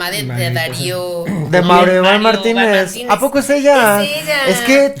 la mamá de Darío. De Mario Iván Mario Martínez. ¿A poco es ella? Es ella. Es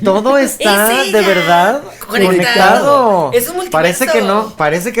que todo está Es ella. de verdad Conectado. conectado. Es un multiverso. Parece que no,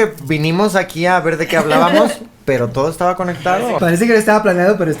 parece que vinimos aquí a ver de qué hablábamos, pero todo estaba conectado. Parece que no estaba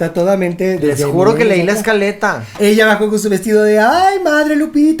planeado, pero está totalmente. Les desde el juro que momento leí la que- escaleta. Ella bajó con su vestido de, ay, madre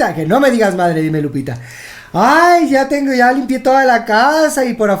Lupita, que no me digas madre, dime Lupita. Ay, ya limpié toda la casa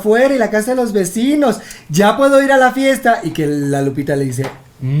y por afuera y la casa de los vecinos. Ya puedo ir a la fiesta. Y que la Lupita le dice,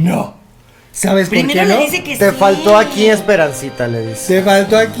 no. ¿Sabes Primero por qué le no? dice que Te sí. faltó aquí Esperancita, le dice. Se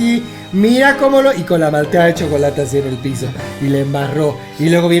faltó aquí, mira cómo lo... Y con la malteada de chocolate así en el piso. Y le embarró. Y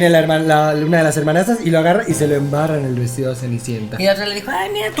luego viene una de las hermanastras y lo agarra y se lo embarra en el vestido de Cenicienta. Y la otra le dijo, ay,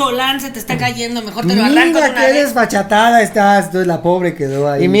 mira, tu olán se te está cayendo, mejor te lo arranco de Mira una qué vez. desfachatada estás. Entonces la pobre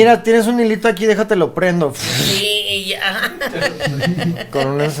quedó ahí. Y mira, tienes un hilito aquí, déjatelo prendo. Sí, y ya. Con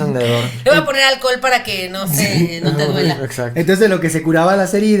un encendedor. Le voy a poner alcohol para que no te duela. Exacto. Entonces, lo que se curaba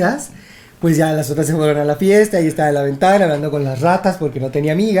las heridas, pues ya las otras se fueron a la fiesta y estaba en la ventana hablando con las ratas porque no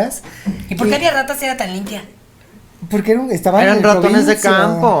tenía amigas. ¿Y por qué había ratas si era tan limpia? Porque estaban Eran en ratones de provincia.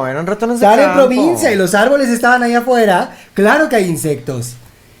 campo, eran ratones de Estaban en campo. provincia y los árboles estaban ahí afuera. Claro que hay insectos.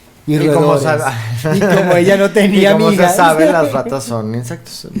 Y como roedores. sabe- Y como ella no Y tenía como amigas. se sabe, las ratas son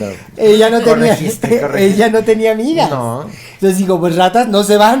insectos. No. Ella no tenía, Corregiste. ella no tenía amigas. No. Entonces digo, pues ratas no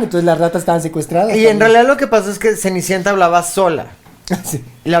se van, entonces las ratas estaban secuestradas. Y en realidad lo que pasa es que Cenicienta hablaba sola. Sí.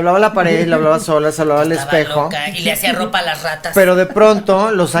 Y le hablaba a la pared, y le hablaba sola, se hablaba al Estaba espejo. loca y le hacía ropa a las ratas. Pero de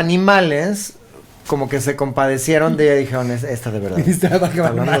pronto los animales como que se compadecieron de ella y dijeron, esta de verdad. Estaba Está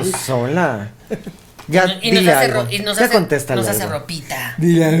hablando mal. sola. Ya, y nos dile hace, algo. y nos Ya hace, contéstale nos hace algo. ropita.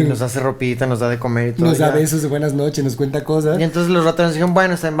 Dile Y algo. nos hace ropita, nos da de comer y todo. Nos da ya. besos de buenas noches, nos cuenta cosas. Y entonces los ratones dijeron,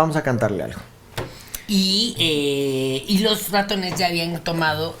 bueno, está bien, vamos a cantarle algo. Y los ratones ya habían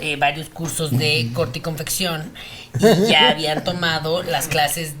tomado varios cursos de corte y confección y ya habían tomado las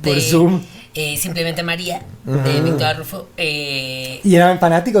clases de Por Zoom. Simplemente María de Víctor Rufo. Y eran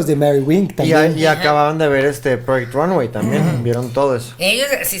fanáticos de Mary Wink Y, también. y acababan de ver Project Runway también, vieron todo eso. Ellos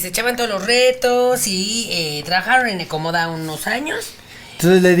sí se echaban todos los retos y trabajaron en Ecomoda unos años.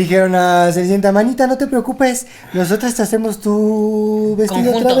 Entonces le dijeron a Cenicienta, manita, no te preocupes, nosotras te hacemos tu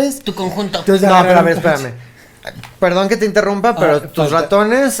vestido Conjunto, otra vez. tu conjunto. Entonces No, pero a agarraron- ver, espérame. Perdón que te interrumpa, pero tus falta.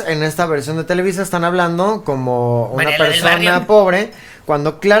 ratones en esta versión de Televisa están hablando como una Mariela del persona barrio. pobre,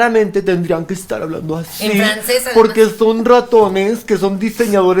 cuando claramente tendrían que estar hablando así. En francés, además. Porque son ratones que son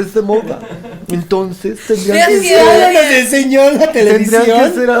diseñadores de moda. Entonces tendrían Vean que que ser... Ya nos enseñó en la Tendrían que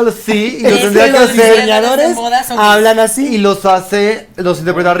televisión. ser así y lo Es que tendría que los hacer. Diseñadores de moda son- hablan así. Y los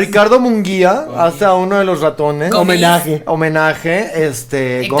interpreta Ricardo Munguía, hace a uno de los ratones. Homenaje. Homenaje,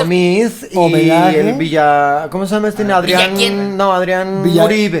 Héctor- Gomis y Homenaje. el Villa, ¿cómo se llama este? Adrián, ¿quién? no, Adrián Villa-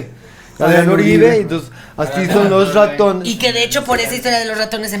 Uribe. Adrián Adrián Uribe, Uribe. y entonces así son los ratones. Y que de hecho por esa historia de los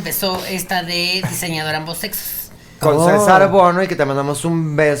ratones empezó esta de diseñador ambos sexos. Con Oh. César Bono y que te mandamos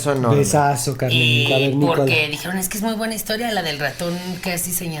un beso enorme. Besazo, Carmen. A ver, Nicola. Porque dijeron, es que es muy buena historia la del ratón que es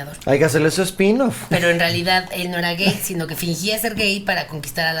diseñador. Hay que hacerle su spin-off. Pero en realidad él no era gay, sino que fingía ser gay para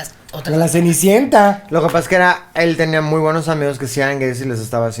conquistar a las otras. A la Cenicienta. Lo que pasa es que él tenía muy buenos amigos que sí eran gays y les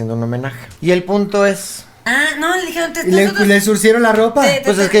estaba haciendo un homenaje. Y el punto es, Ah, no, le dijeron, Y le surcieron la ropa.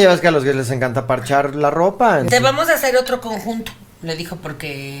 pues es que ya ves que a los gays les encanta parchar la ropa. te vamos a hacer otro conjunto. Le dijo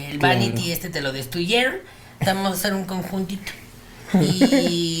porque el Vanity te lo destruyeron. Te vamos a hacer un conjuntito.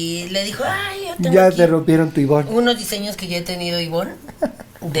 Y le dijo, ay, yo tengo Ya aquí te rompieron tu Ivonne. unos diseños que yo he tenido, Ivonne,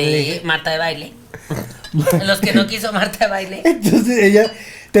 de Marta de Baile. Los que no quiso Marta de Baile. Entonces ella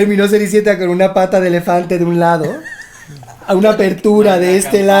terminó Cenicienta con una pata de elefante de un lado, a una apertura de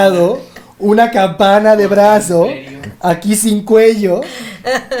este lado, una campana de brazo, aquí sin cuello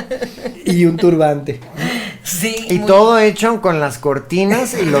y un turbante. Sí. Y muy- todo hecho con las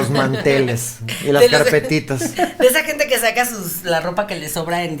cortinas y los manteles y las De los- carpetitas. De esa gente que saca la ropa que le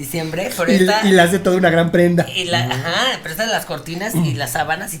sobra en diciembre. Pero Y, esta, y le hace toda una gran prenda. ajá, pero estas las cortinas y las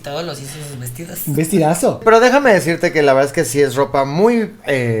sábanas y todo los hizo sus vestidos. Un vestidazo. Pero déjame decirte que la verdad es que sí es ropa muy...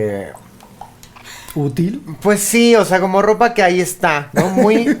 Útil. pues sí, o sea, como ropa que ahí está, ¿no?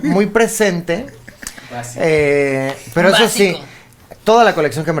 Muy, muy presente. Pero eso sí, Básico. toda la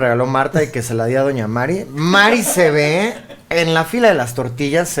colección que me regaló Marta y que se la di a doña Mari, Mari se ve, en la fila de las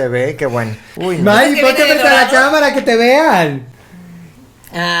tortillas se ve que bueno. Uy, no. Mari, que ponte viene de frente a la dorado? cámara que te vean.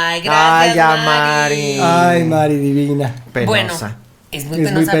 Ay, gracias. Ay, ya, Mari. Mari. Ay, Mari divina. Bueno, Penosa. es muy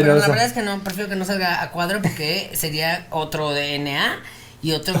Es muy penosa, pero la penosa. verdad es que no, prefiero que no salga a cuadro porque sería otro DNA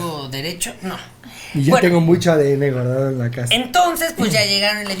y otro derecho. No. Y yo Bueno, tengo mucho ADN guardado en la casa. entonces, pues ya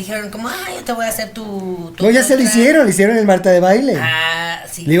llegaron y le dijeron como, ay, yo te voy a hacer tu No, ya se lo traje". le hicieron el Marta de baile. Ah,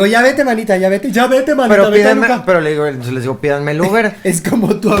 sí. Le digo, ya vete, manita, ya vete, manita, Pero vete a pídanme, Luca. pero le digo, les digo, pídanme el Uber. Es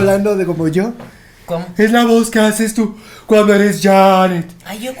como tú hablando de como yo. ¿Cómo? Es la voz que haces tú cuando eres Janet.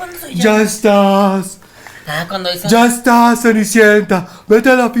 Ay, ¿yo cuándo soy Ya yo? estás, Ah, cuando hizo... ya estás, Cenicienta. Vete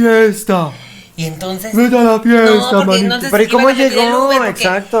a la fiesta. Y entonces... Vete a la No, fiesta, porque manita. entonces Pero ¿y cómo iban a pedir el llegó? Uber porque-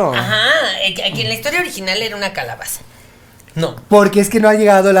 Exacto. Ajá, aquí en la historia original era una calabaza. No. Porque es que no ha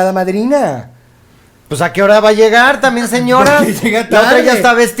llegado la hada madrina. Pues a qué hora va a llegar también, señora. Porque llega La otra tarde. ya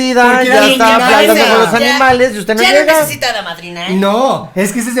está vestida, Porque ya era está niña, hablando ya. con los animales y usted no ya llega. no necesita la madrina, ¿eh? No,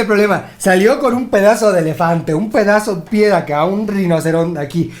 es que ese es el problema. Salió con un pedazo de elefante, un pedazo de piedra acá, un rinoceronte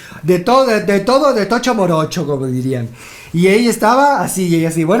aquí. De todo, de tocho morocho, como dirían. Y ella estaba así, y ella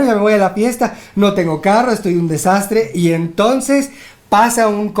así, bueno, ya me voy a la fiesta, no tengo carro, estoy un desastre. Y entonces pasa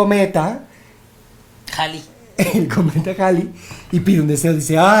un cometa, Jali. el cometa Halley, y pide un deseo.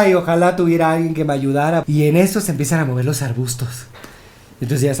 Dice, ay, ojalá tuviera alguien que me ayudara. Y en eso se empiezan a mover los arbustos.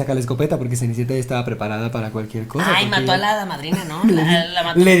 Entonces ella saca la escopeta porque Cenicienta ya estaba preparada para cualquier cosa. Ay, porque mató a ella- la hada madrina, ¿no? La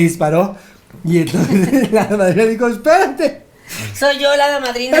mató. le disparó. Y entonces la madrina dijo, espérate, Soy yo la hada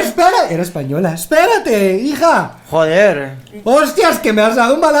madrina. espera. Era española. Espérate, hija. Joder. Hostias, que me has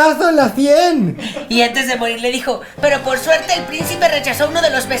dado un balazo en la 100. Y antes de morir le dijo, pero por suerte el príncipe rechazó uno de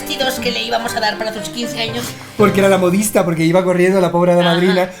los vestidos que le íbamos a dar para sus 15 años. Porque era la modista, porque iba corriendo la pobre de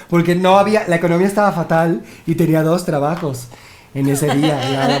madrina, porque no había, la economía estaba fatal y tenía 2 trabajos en ese día,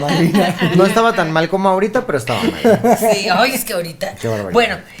 la madrina. No estaba tan mal como ahorita, pero estaba mal. Sí, ay, es que ahorita. Qué barbaridad.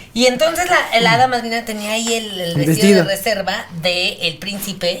 Bueno, y entonces la hada madrina tenía ahí el vestido vestido. de reserva del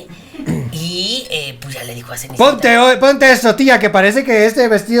príncipe y pues ya le dijo a Cenicienta. Ponte eso, tía, que parece que este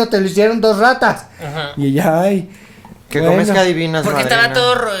vestido te lo hicieron 2 ratas. Ajá. Y ella, ay. Que bueno, comes que adivinas, Porque madrina. estaba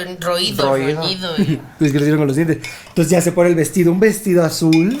todo roído, Roído. roñido. Y... Pues que lo hicieron con los dientes. Entonces ya se pone el vestido, un vestido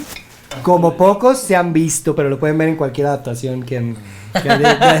azul, como pocos se han visto, pero lo pueden ver en cualquier adaptación que han...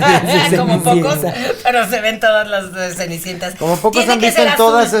 de Como pocos, Cenicienta. pero se ven todas las cenicientas. Como pocos Tiene han que visto ser en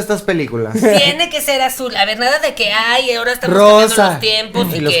todas azul. estas películas. Tiene que ser azul. A ver, nada de que ay, ahora estamos Rosa. cambiando los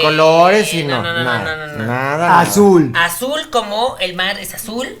tiempos Y los que- colores y no. no, Nada. no. Nada. Azul. Azul como el mar es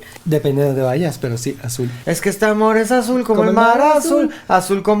azul. Depende de dónde vayas, pero sí, azul. Es que este amor es azul como el mar azul.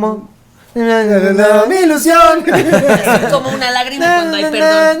 Azul como. Mi ilusión. Azul como una lágrima cuando hay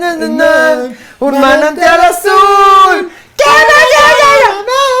perdón. Un manantial azul.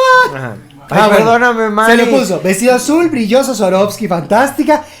 Ay, perdóname, mami. Se lo puso, vestido azul, brilloso, Swarovski,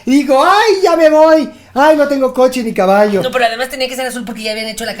 fantástica. Y dijo, ay, ya me voy. Ay, no tengo coche ni caballo. No, pero además tenía que ser azul porque ya habían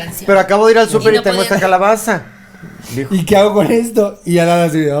hecho la canción. Pero acabo de ir al súper Y y, no tengo podía- esta calabaza. Dijo. ¿Y qué hago con esto? Y Adán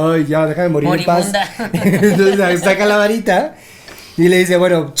así, ay, ya, déjame morir en paz. Moribunda. Entonces saca la varita y le dice,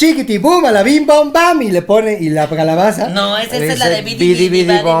 bueno, chiquiti, boom, a la bim, bom, bam. Y le pone, y la calabaza. No, esa es la de Dice, Bidi Bidi Bidi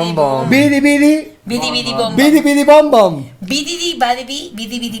Badi Bom Bidi Bom. Bom. Bidi, bidi, Bidi Bidi Bom Bom. bidi, bidi, bom, bom. Bidi Badi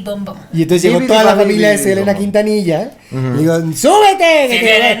Bidi Bidi Bom Bom. Y entonces llegó Bidi, toda la bidi, familia de bidi, Selena bom. Quintanilla. Le digo, súbete. que te-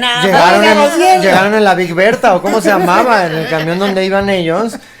 Selena, Llegaron vamos, bien. llegaron en la Big Berta, o cómo se llamaba, en el camión donde iban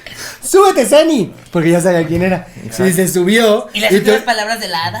ellos. Súbete, Sani. Porque ya sabía quién era. Y se subió. Y las y últimas to- palabras de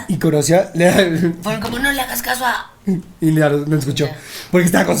la hada y conoció. fueron como no le hagas caso a. Y no escuchó. Porque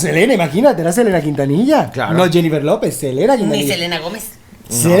estaba con Selena, imagínate, era Selena Quintanilla. Claro. No Jennifer López, Selena Ni Quintanilla. Selena Gómez.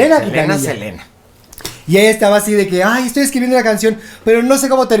 Selena No, Quintanilla. Selena. Y ella estaba así de que, ay, estoy escribiendo la canción, pero no sé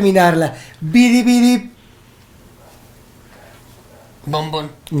cómo terminarla. Bidi, bidi.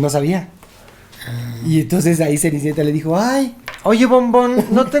 Bombón. No sabía. Y entonces ahí Cenicienta le dijo, ay, Oye, Bombón,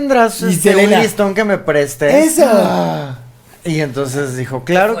 ¿no tendrás Y Selena. un listón que me prestes? eso. Y entonces dijo,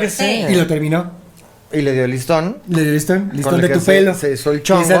 claro que sí. fuerte. Y lo terminó. Y le dio el listón. Le dio listón Con el de que tu se- pelo. se hizo el Y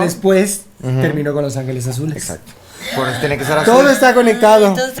chongo. esa después Ujú. terminó con Los Ángeles Azules. Exacto. Por eso tiene que ser azul. Todo está conectado.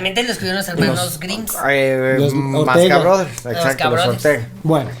 Entonces también te lo escribieron los hermanos Grimms. Los Masca Ortega. Brothers. Los Exacto, los cabrones. Ortega.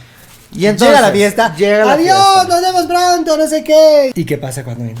 Bueno, Y entonces, llega la fiesta. Llega la Adiós, fiesta. nos vemos pronto, no sé qué. ¿Y qué pasa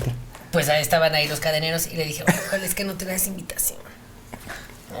cuando entra? Pues ahí estaban ahí los cadeneros y le dije, híjole, es que no traes invitación.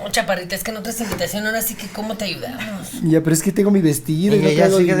 No, chaparrita, es que no traes invitación, ahora sí que cómo te ayudamos. Ya, pero es que tengo mi vestido y, Y no ella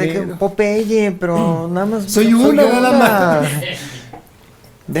traigo sigue de que dinero. Popeye, pero nada más. Soy una, nada más.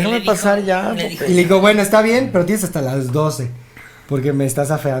 Déjame Le dijo- pasar ya. le dijo- Y le digo, bueno, está bien, pero tienes hasta las 12. Porque me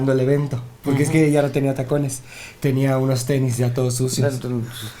estás afeando el evento. Porque es que ya no tenía tacones. Tenía unos tenis ya todos sucios. Un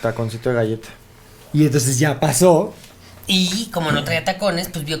taconcito de galleta. Y entonces ya pasó. Y como no traía tacones,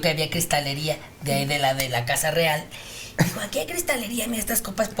 pues vio que había cristalería de ahí de la Casa Real. Dijo, aquí hay cristalería, mira, estas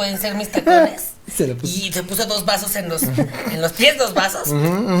copas pueden ser mis tacones. Se lo puso. Y se puso 2 vasos en los pies, 2 vasos.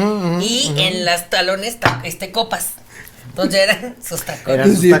 Y en las talones, copas. Entonces ya eran sus tacones.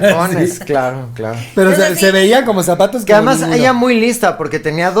 Eran sus Sí, tacones, sí. claro, claro. Pero Pero se, sí. se veían como zapatos Que como además ninguno. ella muy lista porque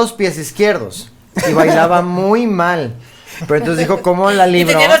tenía 2 pies izquierdos y bailaba muy mal. Pero entonces dijo, ¿cómo la Y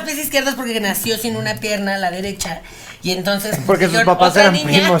libró? tenía 2 pies izquierdos porque nació sin una pierna a la derecha. Y entonces. Porque sus pusieron papás otra eran niña,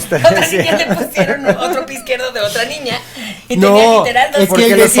 primos, te Otra decía. niña le pusieron otro pie izquierdo de otra niña. Y No, tenía literal 2 es que Porque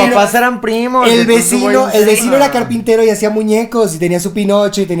el los vecino- papás eran primos. El entonces tuvo vecino, ahí el un vecino tema. era carpintero y hacía muñecos y tenía su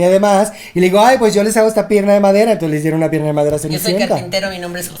Pinocho y tenía demás. Y le digo, ay, pues yo les hago esta pierna de madera. Entonces les dieron una pierna de madera a Yo soy Cenicienta. carpintero, mi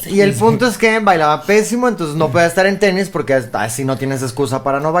nombre es José. Y el punto es que bailaba pésimo, entonces no podía estar en tenis porque así no tienes excusa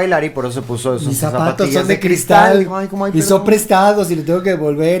para no bailar y por eso se puso sus Mis zapatos zapatillas son de cristal. Dijo, ay, cómo hay Y son prestados y le tengo que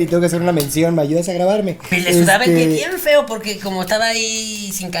devolver y tengo que hacer una mención. ¿Me ayudas a grabarme? Y le sudaba el pie Este, bien feo porque como estaba ahí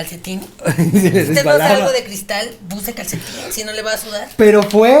sin calcetín. se les Usted no hace resbalaba. algo de cristal, puse calcetín, si no le va a sudar. Pero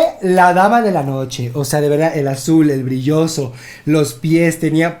fue la dama de la noche, o sea, de verdad, el azul, el brilloso, los pies,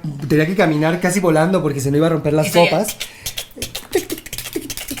 tenía que caminar casi volando porque se no iba a romper las Y seguía copas.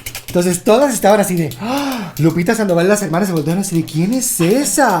 Entonces todas estaban así de, ¡ah! Lupita Sandoval y las hermanas se voltearon así de, ¿quién es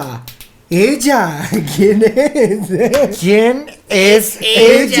esa? Ella, ¿quién es? ¿Quién es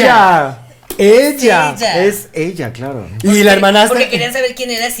ella? Ella. Ella. Es ella, claro. Y la hermanastra. Porque querían saber quién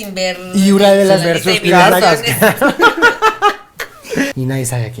era sin ver. Y una de las la lista de sus cartas. invitaciones. Y nadie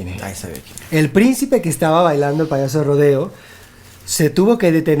sabe quién es. Ay, sabía quién. El príncipe que estaba bailando el payaso de rodeo se tuvo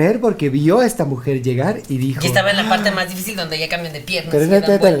que detener porque vio a esta mujer llegar y dijo... Y estaba en la parte más difícil donde ya cambian de piernas. y dan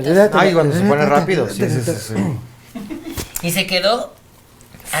vueltas. Ay, cuando se pone rápido. Sí, sí, sí, sí. Y se quedó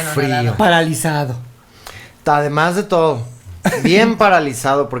anonadado. Frío. Paralizado. Además de todo, bien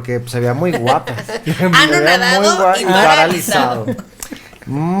paralizado porque se veía muy guapa. Se veía Anonadado y paralizado.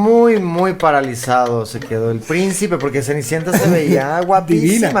 Muy, muy paralizado se quedó el príncipe porque Cenicienta se veía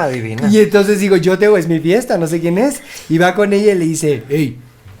guapísima, divina. Y entonces digo, yo tengo, es mi fiesta, no sé quién es. Y va con ella y le dice, hey,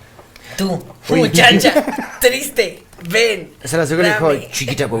 Tú, muchacha, triste, ven. Se la subió y le dijo, dame.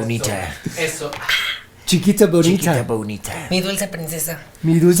 chiquita bonita, chiquita chiquita bonita, bonita. Mi dulce princesa.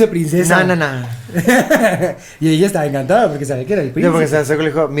 mi dulce princesa. No, no, no. Y ella estaba encantada porque sabía que era el No, porque príncipe. se la acercó y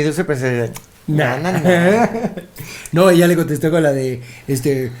le dijo, mi dulce princesa. No, no, no. No, ella le contestó con la de,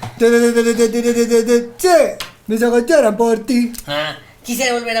 me sacaron por ti. Ah,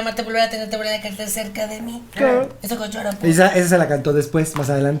 quisiera volver a amarte, volver a tenerte, volver a quedarte cerca de mí. Eso con llora. Esa se la cantó después, más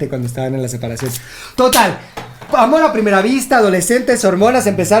adelante, cuando estaban en la separación. Total, amor a primera vista, adolescentes, hormonas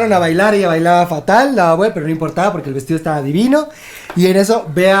empezaron a bailar. Ella bailaba fatal, daba vuelta, pero no importaba porque el vestido estaba divino. Y en eso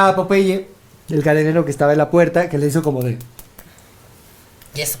ve a Popeye, el cadenero que estaba en la puerta, que le hizo como de...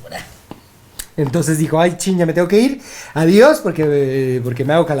 Y eso, ¿verdad? Entonces dijo, ay, chinga, me tengo que ir. Adiós, porque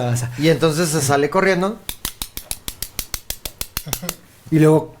me hago calabaza. Y entonces se sale corriendo. Y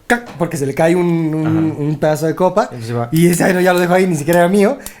luego, ¡cac! Porque se le cae un pedazo de copa. Y se va. Y ese aire ya lo dejo ahí, ni siquiera era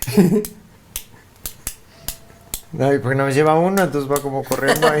mío. Ay, porque no me lleva uno, entonces va como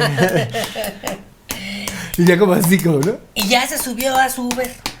corriendo ahí. Y ya como así, como, ¿no? Y ya se subió a su Uber.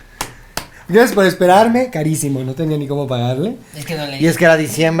 Gracias por esperarme, carísimo, no tenía ni cómo pagarle. Es que no le Y es que era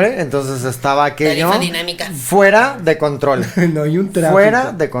diciembre, entonces estaba aquello Tarifa dinámica. fuera de control. No, y un tráfico.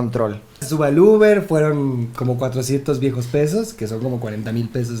 Fuera de control. Suba al Uber, fueron como 400 viejos pesos, que son como 40,000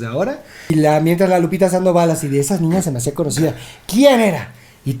 pesos de ahora. Y mientras la Lupita Sandoval, así de esas niñas, se me hacía conocida. ¿Quién era?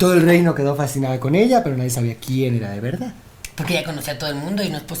 Y todo el reino quedó fascinado con ella, pero nadie sabía quién era de verdad. Porque ya conocía a todo el mundo y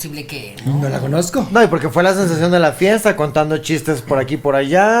no es posible que... No la conozco. No, y porque fue la sensación de la fiesta, contando chistes por aquí por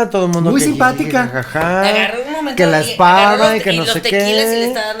allá, todo el mundo Muy que simpática. jajaja, Agarró un momento que la y espada agarró y que no los sé tequilas y le qué.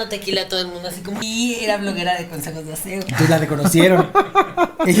 estaba dando tequila a todo el mundo así como... Y era bloguera de consejos de aseo. Entonces la reconocieron.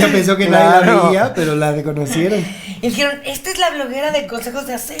 Ella pensó que nadie la Claro. veía, pero la reconocieron. Y dijeron, esta es la bloguera de consejos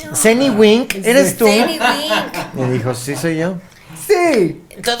de aseo. Zenny Wink, ¿eres tú? Zenny Wink. Me dijo, sí soy yo. Sí.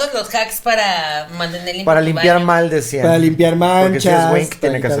 Todos los hacks para mantener limpio Para tu limpiar baño. mal, decían. Para limpiar Porque si manchas. es Wink,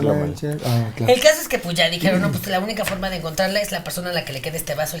 tiene que para hacerlo limpiar mal. manchas. Ah, claro. El caso es que pues ya dijeron, no, pues la única forma de encontrarla es la persona a la que le quede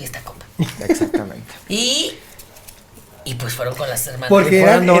este vaso y esta copa. Exactamente. Y pues fueron con las hermanas. Porque Que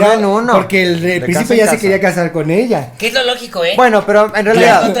fueran de uno en uno. porque el De príncipe casa en ya se casa. quería casar con ella. Que es lo lógico, ¿eh? Bueno, pero en Para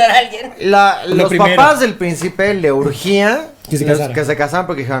realidad, encontrar a alguien. los primero. papás del príncipe le urgía Que se casara. que se casaran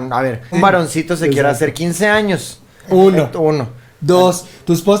porque dijeron, a ver, un varoncito se quiere Exacto. hacer 15 años. Uno. 2,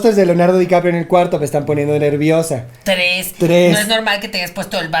 tus pósters de Leonardo DiCaprio en el cuarto me están poniendo nerviosa. 3. 3. No es normal que te hayas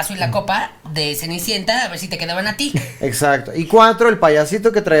puesto el vaso y la copa de Cenicienta a ver si te quedaban a ti. Exacto. Y 4, el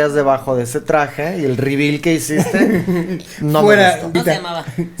payasito que traías debajo de ese traje y el reveal que hiciste. No Fuera. me gustó. ¿Cómo se llamaba?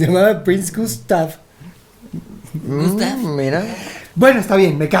 Se llamaba Prince Gustav. Gustav. Mira. Bueno, está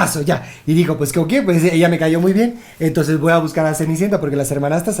bien, me caso, ya. Y dijo, pues, ¿con qué? Pues ella me cayó muy bien. Entonces voy a buscar a Cenicienta porque las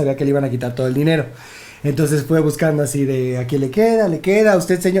hermanastas sabía que le iban a quitar todo el dinero. Entonces fue buscando así de, ¿a quién le queda?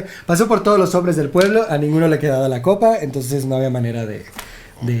 Usted, señor. Pasó por todos los hombres del pueblo, a ninguno le quedaba la copa, entonces no había manera de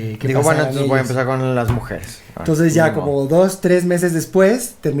que Digo, bueno, pasaran entonces voy a ellos. empezar con las mujeres. Entonces ya Ni modo. como 2-3 meses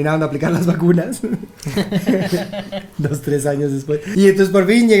después terminaron de aplicar las vacunas. 2-3 años después. Y entonces por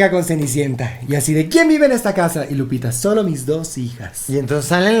fin llega con Cenicienta. Y así de, ¿quién vive en esta casa? Y Lupita, solo mis 2 hijas. Y entonces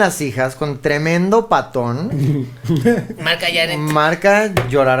salen las hijas con tremendo patón. Marca Janet. Marca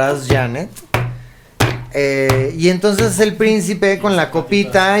Llorarás Janet. Y entonces el príncipe con la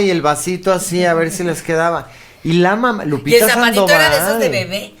copita y el vasito así a ver si les quedaba. Y la mamá, Y el Lupita zapatito Sandoval. era de esos de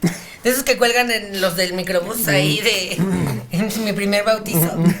bebé. De esos que cuelgan en los del microbús ahí en mi primer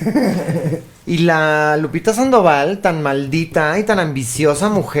bautizo. Y la Lupita Sandoval, tan maldita y tan ambiciosa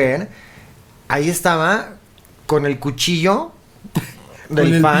mujer, ahí estaba con el cuchillo del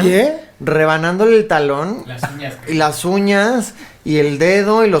 ¿Con el pan, pie? rebanándole el talón, y las uñas, y el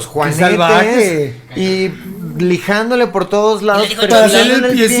dedo, y los juanetes, salvaje! y lijándole por todos lados, Y le dijo, pero para haciéndole hacerle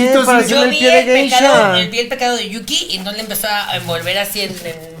el piecito, para sí. hacerle Yo el vi pie de geisha. vi el pecado de Yuki y entonces le empezó a envolver así en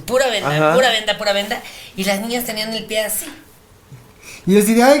pura venda, Ajá. pura venda. Y las niñas tenían el pie así. Y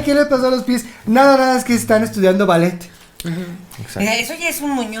decía, ay, ¿qué le pasó a los pies? Nada, es que están estudiando ballet. Exacto. Mira, eso ya es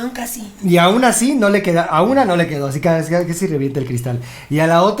un muñón casi. Y aún así no le queda, a una no le quedó, así que se revienta el cristal. Y a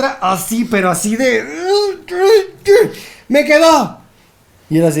la otra así, pero así de, ¡me quedó!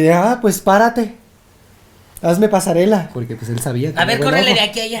 Y él así de, pues párate, hazme pasarela, porque pues él sabía. A ver, tenía buen córrele ojo. de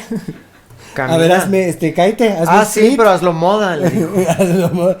aquí a allá. Camina. A ver, hazme, cáete, hazme Ah, sí, pero hazlo moda, le dijo.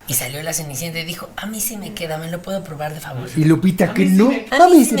 hazlo. Y salió la Cenicienta y dijo, a mí sí me queda, me lo puedo probar de favor. Y Lupita, que mí sí no, me- a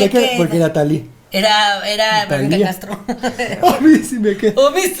mí sí me queda, porque era Talía. Era Verónica Talía. Castro. A mí sí me queda.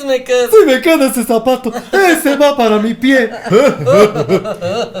 a mí sí me queda. Sí me queda ese zapato, ese va para mi pie.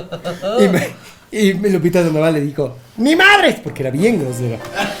 y Lupita Sandoval le dijo, ¡mi madre! Porque era bien grosera.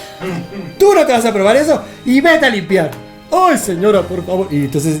 Tú no te vas a probar eso y vete a limpiar. ¡Ay, señora, por favor! Y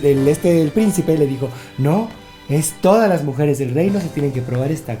entonces el príncipe le dijo, no, es todas las mujeres del reino se tienen que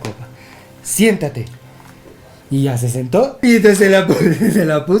probar esta copa. Siéntate. Y ya se sentó. Y entonces se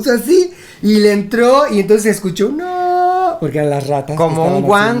la puso así. Y le entró. Y entonces escuchó no. Porque eran las ratas. que Como estaban un haciendo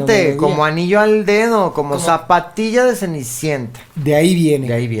guante, melodía. como anillo al dedo, como zapatilla de Cenicienta. De ahí viene.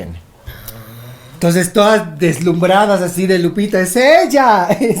 De ahí viene. Entonces todas deslumbradas así de Lupita. ¡Es ella!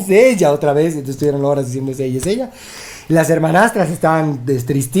 ¡Es ella! Otra vez. Entonces estuvieron horas diciendo es ella, es ella. Las hermanastras estaban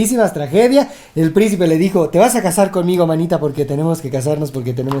tristísimas, tragedia. El príncipe le dijo, te vas a casar conmigo, manita, porque tenemos que casarnos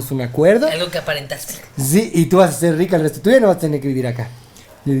porque tenemos un acuerdo. Algo que aparentaste. Sí, y tú vas a ser rica el resto de tu vida y no vas a tener que vivir acá.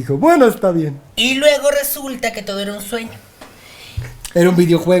 Y dijo, bueno, está bien. Y luego resulta que todo era un sueño. Era un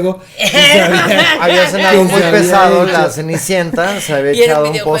videojuego. Había cenado Que muy se había pesado hecho. la Cenicienta, se había Y era un echado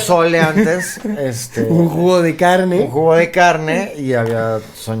un videojuego. pozole antes, Un jugo de carne. un jugo de carne y había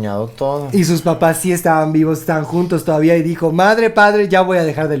soñado todo. Y sus papás sí estaban vivos, estaban juntos todavía. Y dijo, madre, padre, ya voy a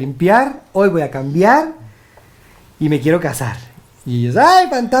dejar de limpiar. Hoy voy a cambiar. Y me quiero casar. Y ellos, ay,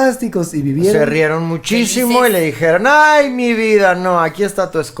 fantásticos. Y vivieron. Se rieron muchísimo Felices. y le dijeron, ay, mi vida, no, aquí está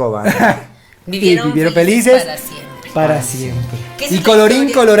tu escoba. Vivieron felices para siempre. para siempre. ¿Qué es Y esta colorín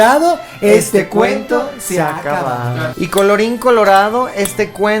historia? colorado, este cuento se ha acabado. Y colorín colorado, este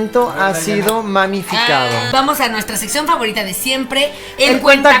cuento ha sido mamificado. Vamos a nuestra sección favorita de siempre, El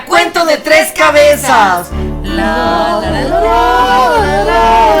cuentacuento de tres cabezas. La, la, la,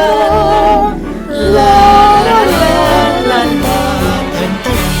 la,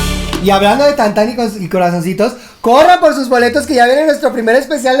 Y hablando de tantánicos y corazoncitos, corran por sus boletos que ya viene nuestro primer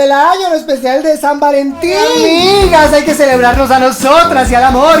especial del año, el especial de San Valentín. Amigas, hay que celebrarnos a nosotras y al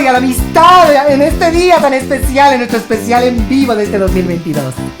amor y a la amistad en este día tan especial, en nuestro especial en vivo de este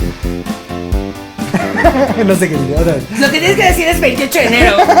 2022. No sé qué dice, otra vez. Lo que tienes que decir es 28 de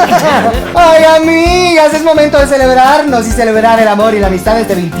enero. Ay, amigas, es momento de celebrarnos y celebrar el amor y la amistad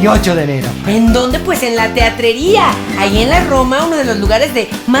este 28 de enero. ¿En dónde? Pues en la teatrería. Ahí en la Roma, uno de los lugares de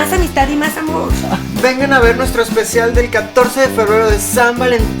más amistad y más amor. Vengan a ver nuestro especial del 14 de febrero de San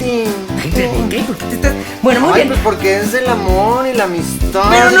Valentín. Ay, Rebeca, ¿por qué te estás...? Bueno, muy Ay, bien. pues porque es del amor y la amistad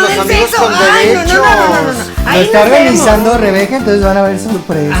Pero y no los del amigos sexo. con Ay, no, derechos. no, no, no, no, no. Lo Ahí está nos vemos. organizando Rebeca, entonces van a ver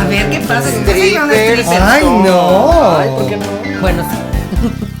sorpresas. A ver qué pasa. Strippers. Ay, no. Ay, ¿por qué no? Bueno, sí.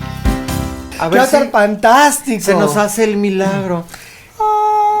 A Va a estar si fantástico. se nos hace el milagro.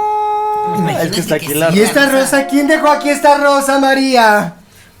 Imagínate Es que está que aquí sí. la ¿Y esta rosa? ¿Quién dejó aquí esta rosa, María?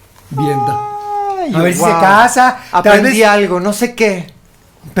 Viendo. Ay, A ver si wow. se casa. Tal Aprendí vez- algo, no sé qué,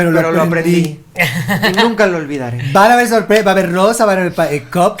 Pero lo aprendí. Y nunca lo olvidaré. Van a haber sorpresas, va a haber rosa, van a haber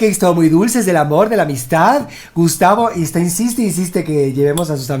cupcakes, todo muy dulces del amor, de la amistad. Gustavo insiste que llevemos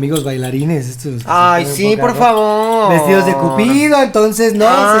a sus amigos bailarines. Estos, Ay, sí, por favor. Vestidos de Cupido, entonces no.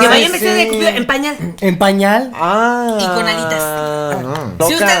 Ay, Que se- vayan vestidos de sí. Cupido en pañal. En pañal. Ah. Y con alitas. no.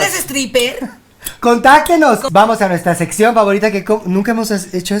 Si usted Locas. es stripper, Contáctenos. Vamos a nuestra sección favorita que nunca hemos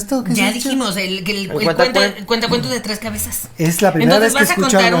hecho esto. ¿Qué ya es esto? dijimos, el cuentacuentos. cuentacuentos de tres cabezas. Es la primera Entonces vez que vas a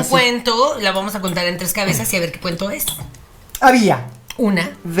escucho contar algo un así. cuento, la vamos a contar en tres cabezas y a ver qué cuento es. Había Una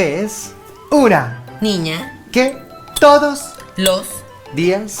 ¿Ves? una niña, ¿Qué todos los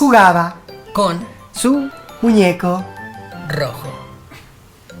días jugaba con su muñeco. rojo.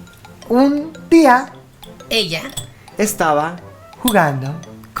 Un día Ella estaba jugando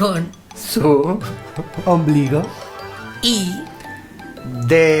con su ombligo. y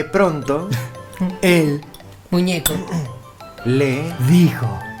de pronto Él muñeco. le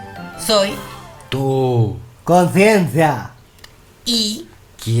dijo: Soy tú conciencia, y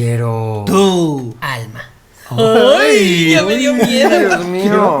quiero tú. alma. Ay, ya me dio Dios miedo. ¿Qué va a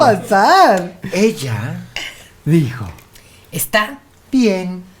mío. pasar? Ella Dijo: Está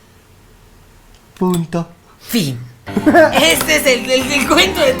bien. punto. fin. Este es el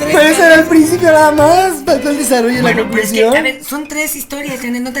cuento de tres Pero ese era el cabezas. principio nada más. Faltó el desarrollo y la Bueno, pero es que, conclusión. a ver, son tres historias,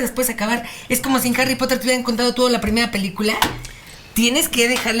 Janet, no te las puedes acabar. Es como si en Harry Potter te hubieran contado toda la primera película. Tienes que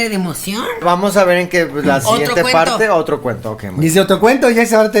dejarle de emoción. Vamos a ver en qué la Otro siguiente cuento. parte, otro cuento. Ok, muy Y ese otro cuento ya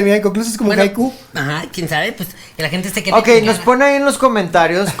se va a terminar inconcluso. Es como Bueno, haiku. Ajá, quién sabe, pues que la gente esté que Ok, nos pone ahí en los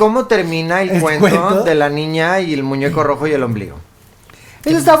comentarios cómo termina el ¿El cuento, cuento? de la niña y el muñeco rojo y el ombligo.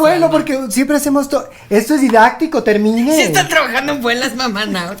 Eso está bueno porque siempre hacemos todo. Esto es didáctico, termine. Sí están trabajando en buenas mamás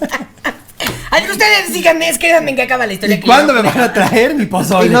now. Ay, ustedes díganme, escríbanme en qué acaba la historia. ¿Y que cuándo yo- me van a traer mi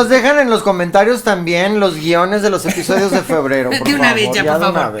pozole? Y nos dejan en los comentarios también los guiones de los episodios de febrero. Por De una favor, vez, ya, de por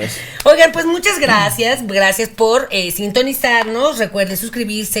una favor. vez. Oigan, pues muchas gracias. Gracias por sintonizarnos. Recuerden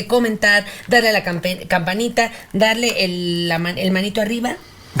suscribirse, comentar, darle a la campanita, darle el manito arriba.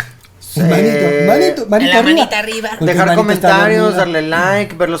 Manito La arriba. manita arriba. Porque Dejar manito comentarios, está dormida. darle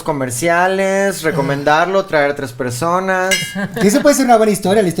like, ver los comerciales, recomendarlo, traer 3 personas. Que eso puede ser una buena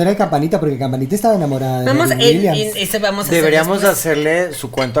historia, la historia de Campanita, porque Campanita estaba enamorada de Vamos, Robin Williams. eso vamos a hacer Deberíamos después. hacerle su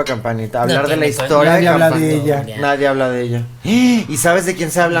cuento a Campanita, hablar de la tiene cuento. historia Nadie de habla de Campanita. ella. Nadie habla de ella. ¿Y sabes de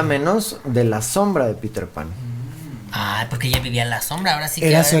quién se habla menos? De la sombra de Peter Pan. Ay, porque ella vivía en la sombra, ahora sí que.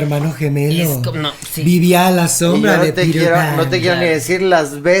 Era su hermano gemelo. Es como- no, sí. Vivía a la Y sombra yo de no te Peter quiero, Pan. no te quiero ni claro. decir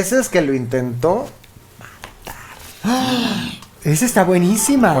las veces que lo intentó. Esa está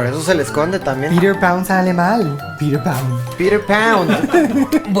buenísima. Por eso se le esconde también. Peter Pound sale mal. Peter Pound. Peter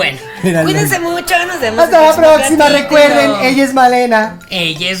Pound. Bueno, Mira, cuídense mucho, nos vemos. Hasta en la el próximo próxima. capítulo. Recuerden, ella es Malena.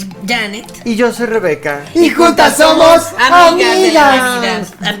 Ella es Janet. Y yo soy Rebeca. Y juntas somos Amigas de la amigas. Navidad.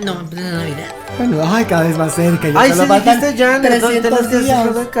 Ah, no, de la Navidad. Bueno, ay, cada vez más cerca. Ya Ay, solo sí faltan dijiste Janet. ¿Dónde 300 tienes que decir días.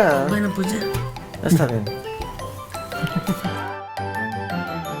 Rebeca? Bueno, pues ya. Está bien.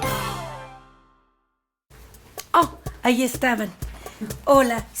 Oh, ahí estaban.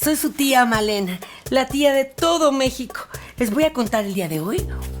 Hola, soy su tía Malena, la tía de todo México. Les voy a contar el día de hoy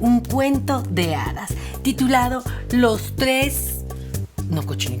un cuento de hadas titulado Los Tres... No,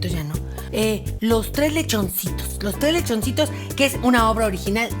 cochinitos ya no. Los Tres Lechoncitos. Los Tres Lechoncitos, que es una obra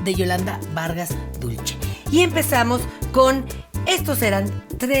original de Yolanda Vargas Dulce. Y empezamos con... Estos eran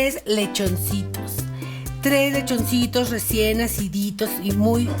tres lechoncitos. Tres lechoncitos recién naciditos y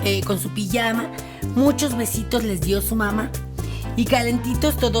muy con su pijama. Muchos besitos les dio su mamá. Y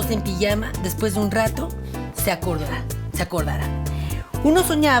calentitos todos en pijama. Después de un rato se acordarán. Uno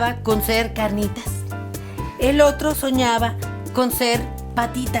soñaba con ser carnitas. El otro soñaba con ser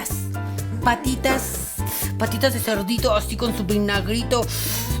patitas de cerdito, así con su vinagrito.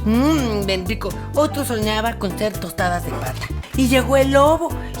 Bien rico. Otro soñaba con ser tostadas de pata. Y llegó el lobo.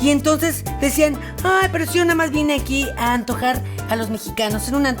 Y entonces decían, ay, pero si yo nada más vine aquí a antojar a los mexicanos,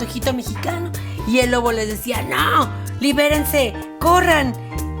 en un antojito mexicano. Y el lobo les decía, no, libérense, corran.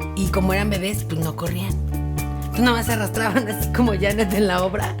 Y como eran bebés, pues no corrían. Pues nada más se arrastraban así como Janet en la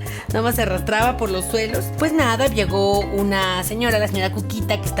obra. Nada más se arrastraba por los suelos. Pues nada, llegó una señora, la señora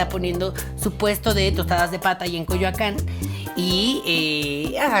Cuquita, que está poniendo su puesto de tostadas de pata ahí en Coyoacán.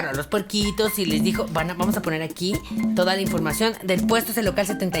 Y agarró a los puerquitos y les dijo, vamos a poner aquí toda la información del puesto, es el local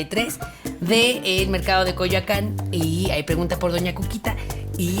 73 del mercado de Coyoacán. Y ahí pregunta por doña Cuquita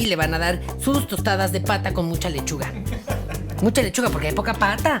y le van a dar sus tostadas de pata con mucha lechuga. Mucha lechuga porque hay poca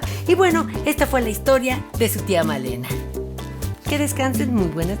pata. Y bueno, esta fue la historia de su tía Malena. Que descansen, muy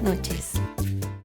buenas noches.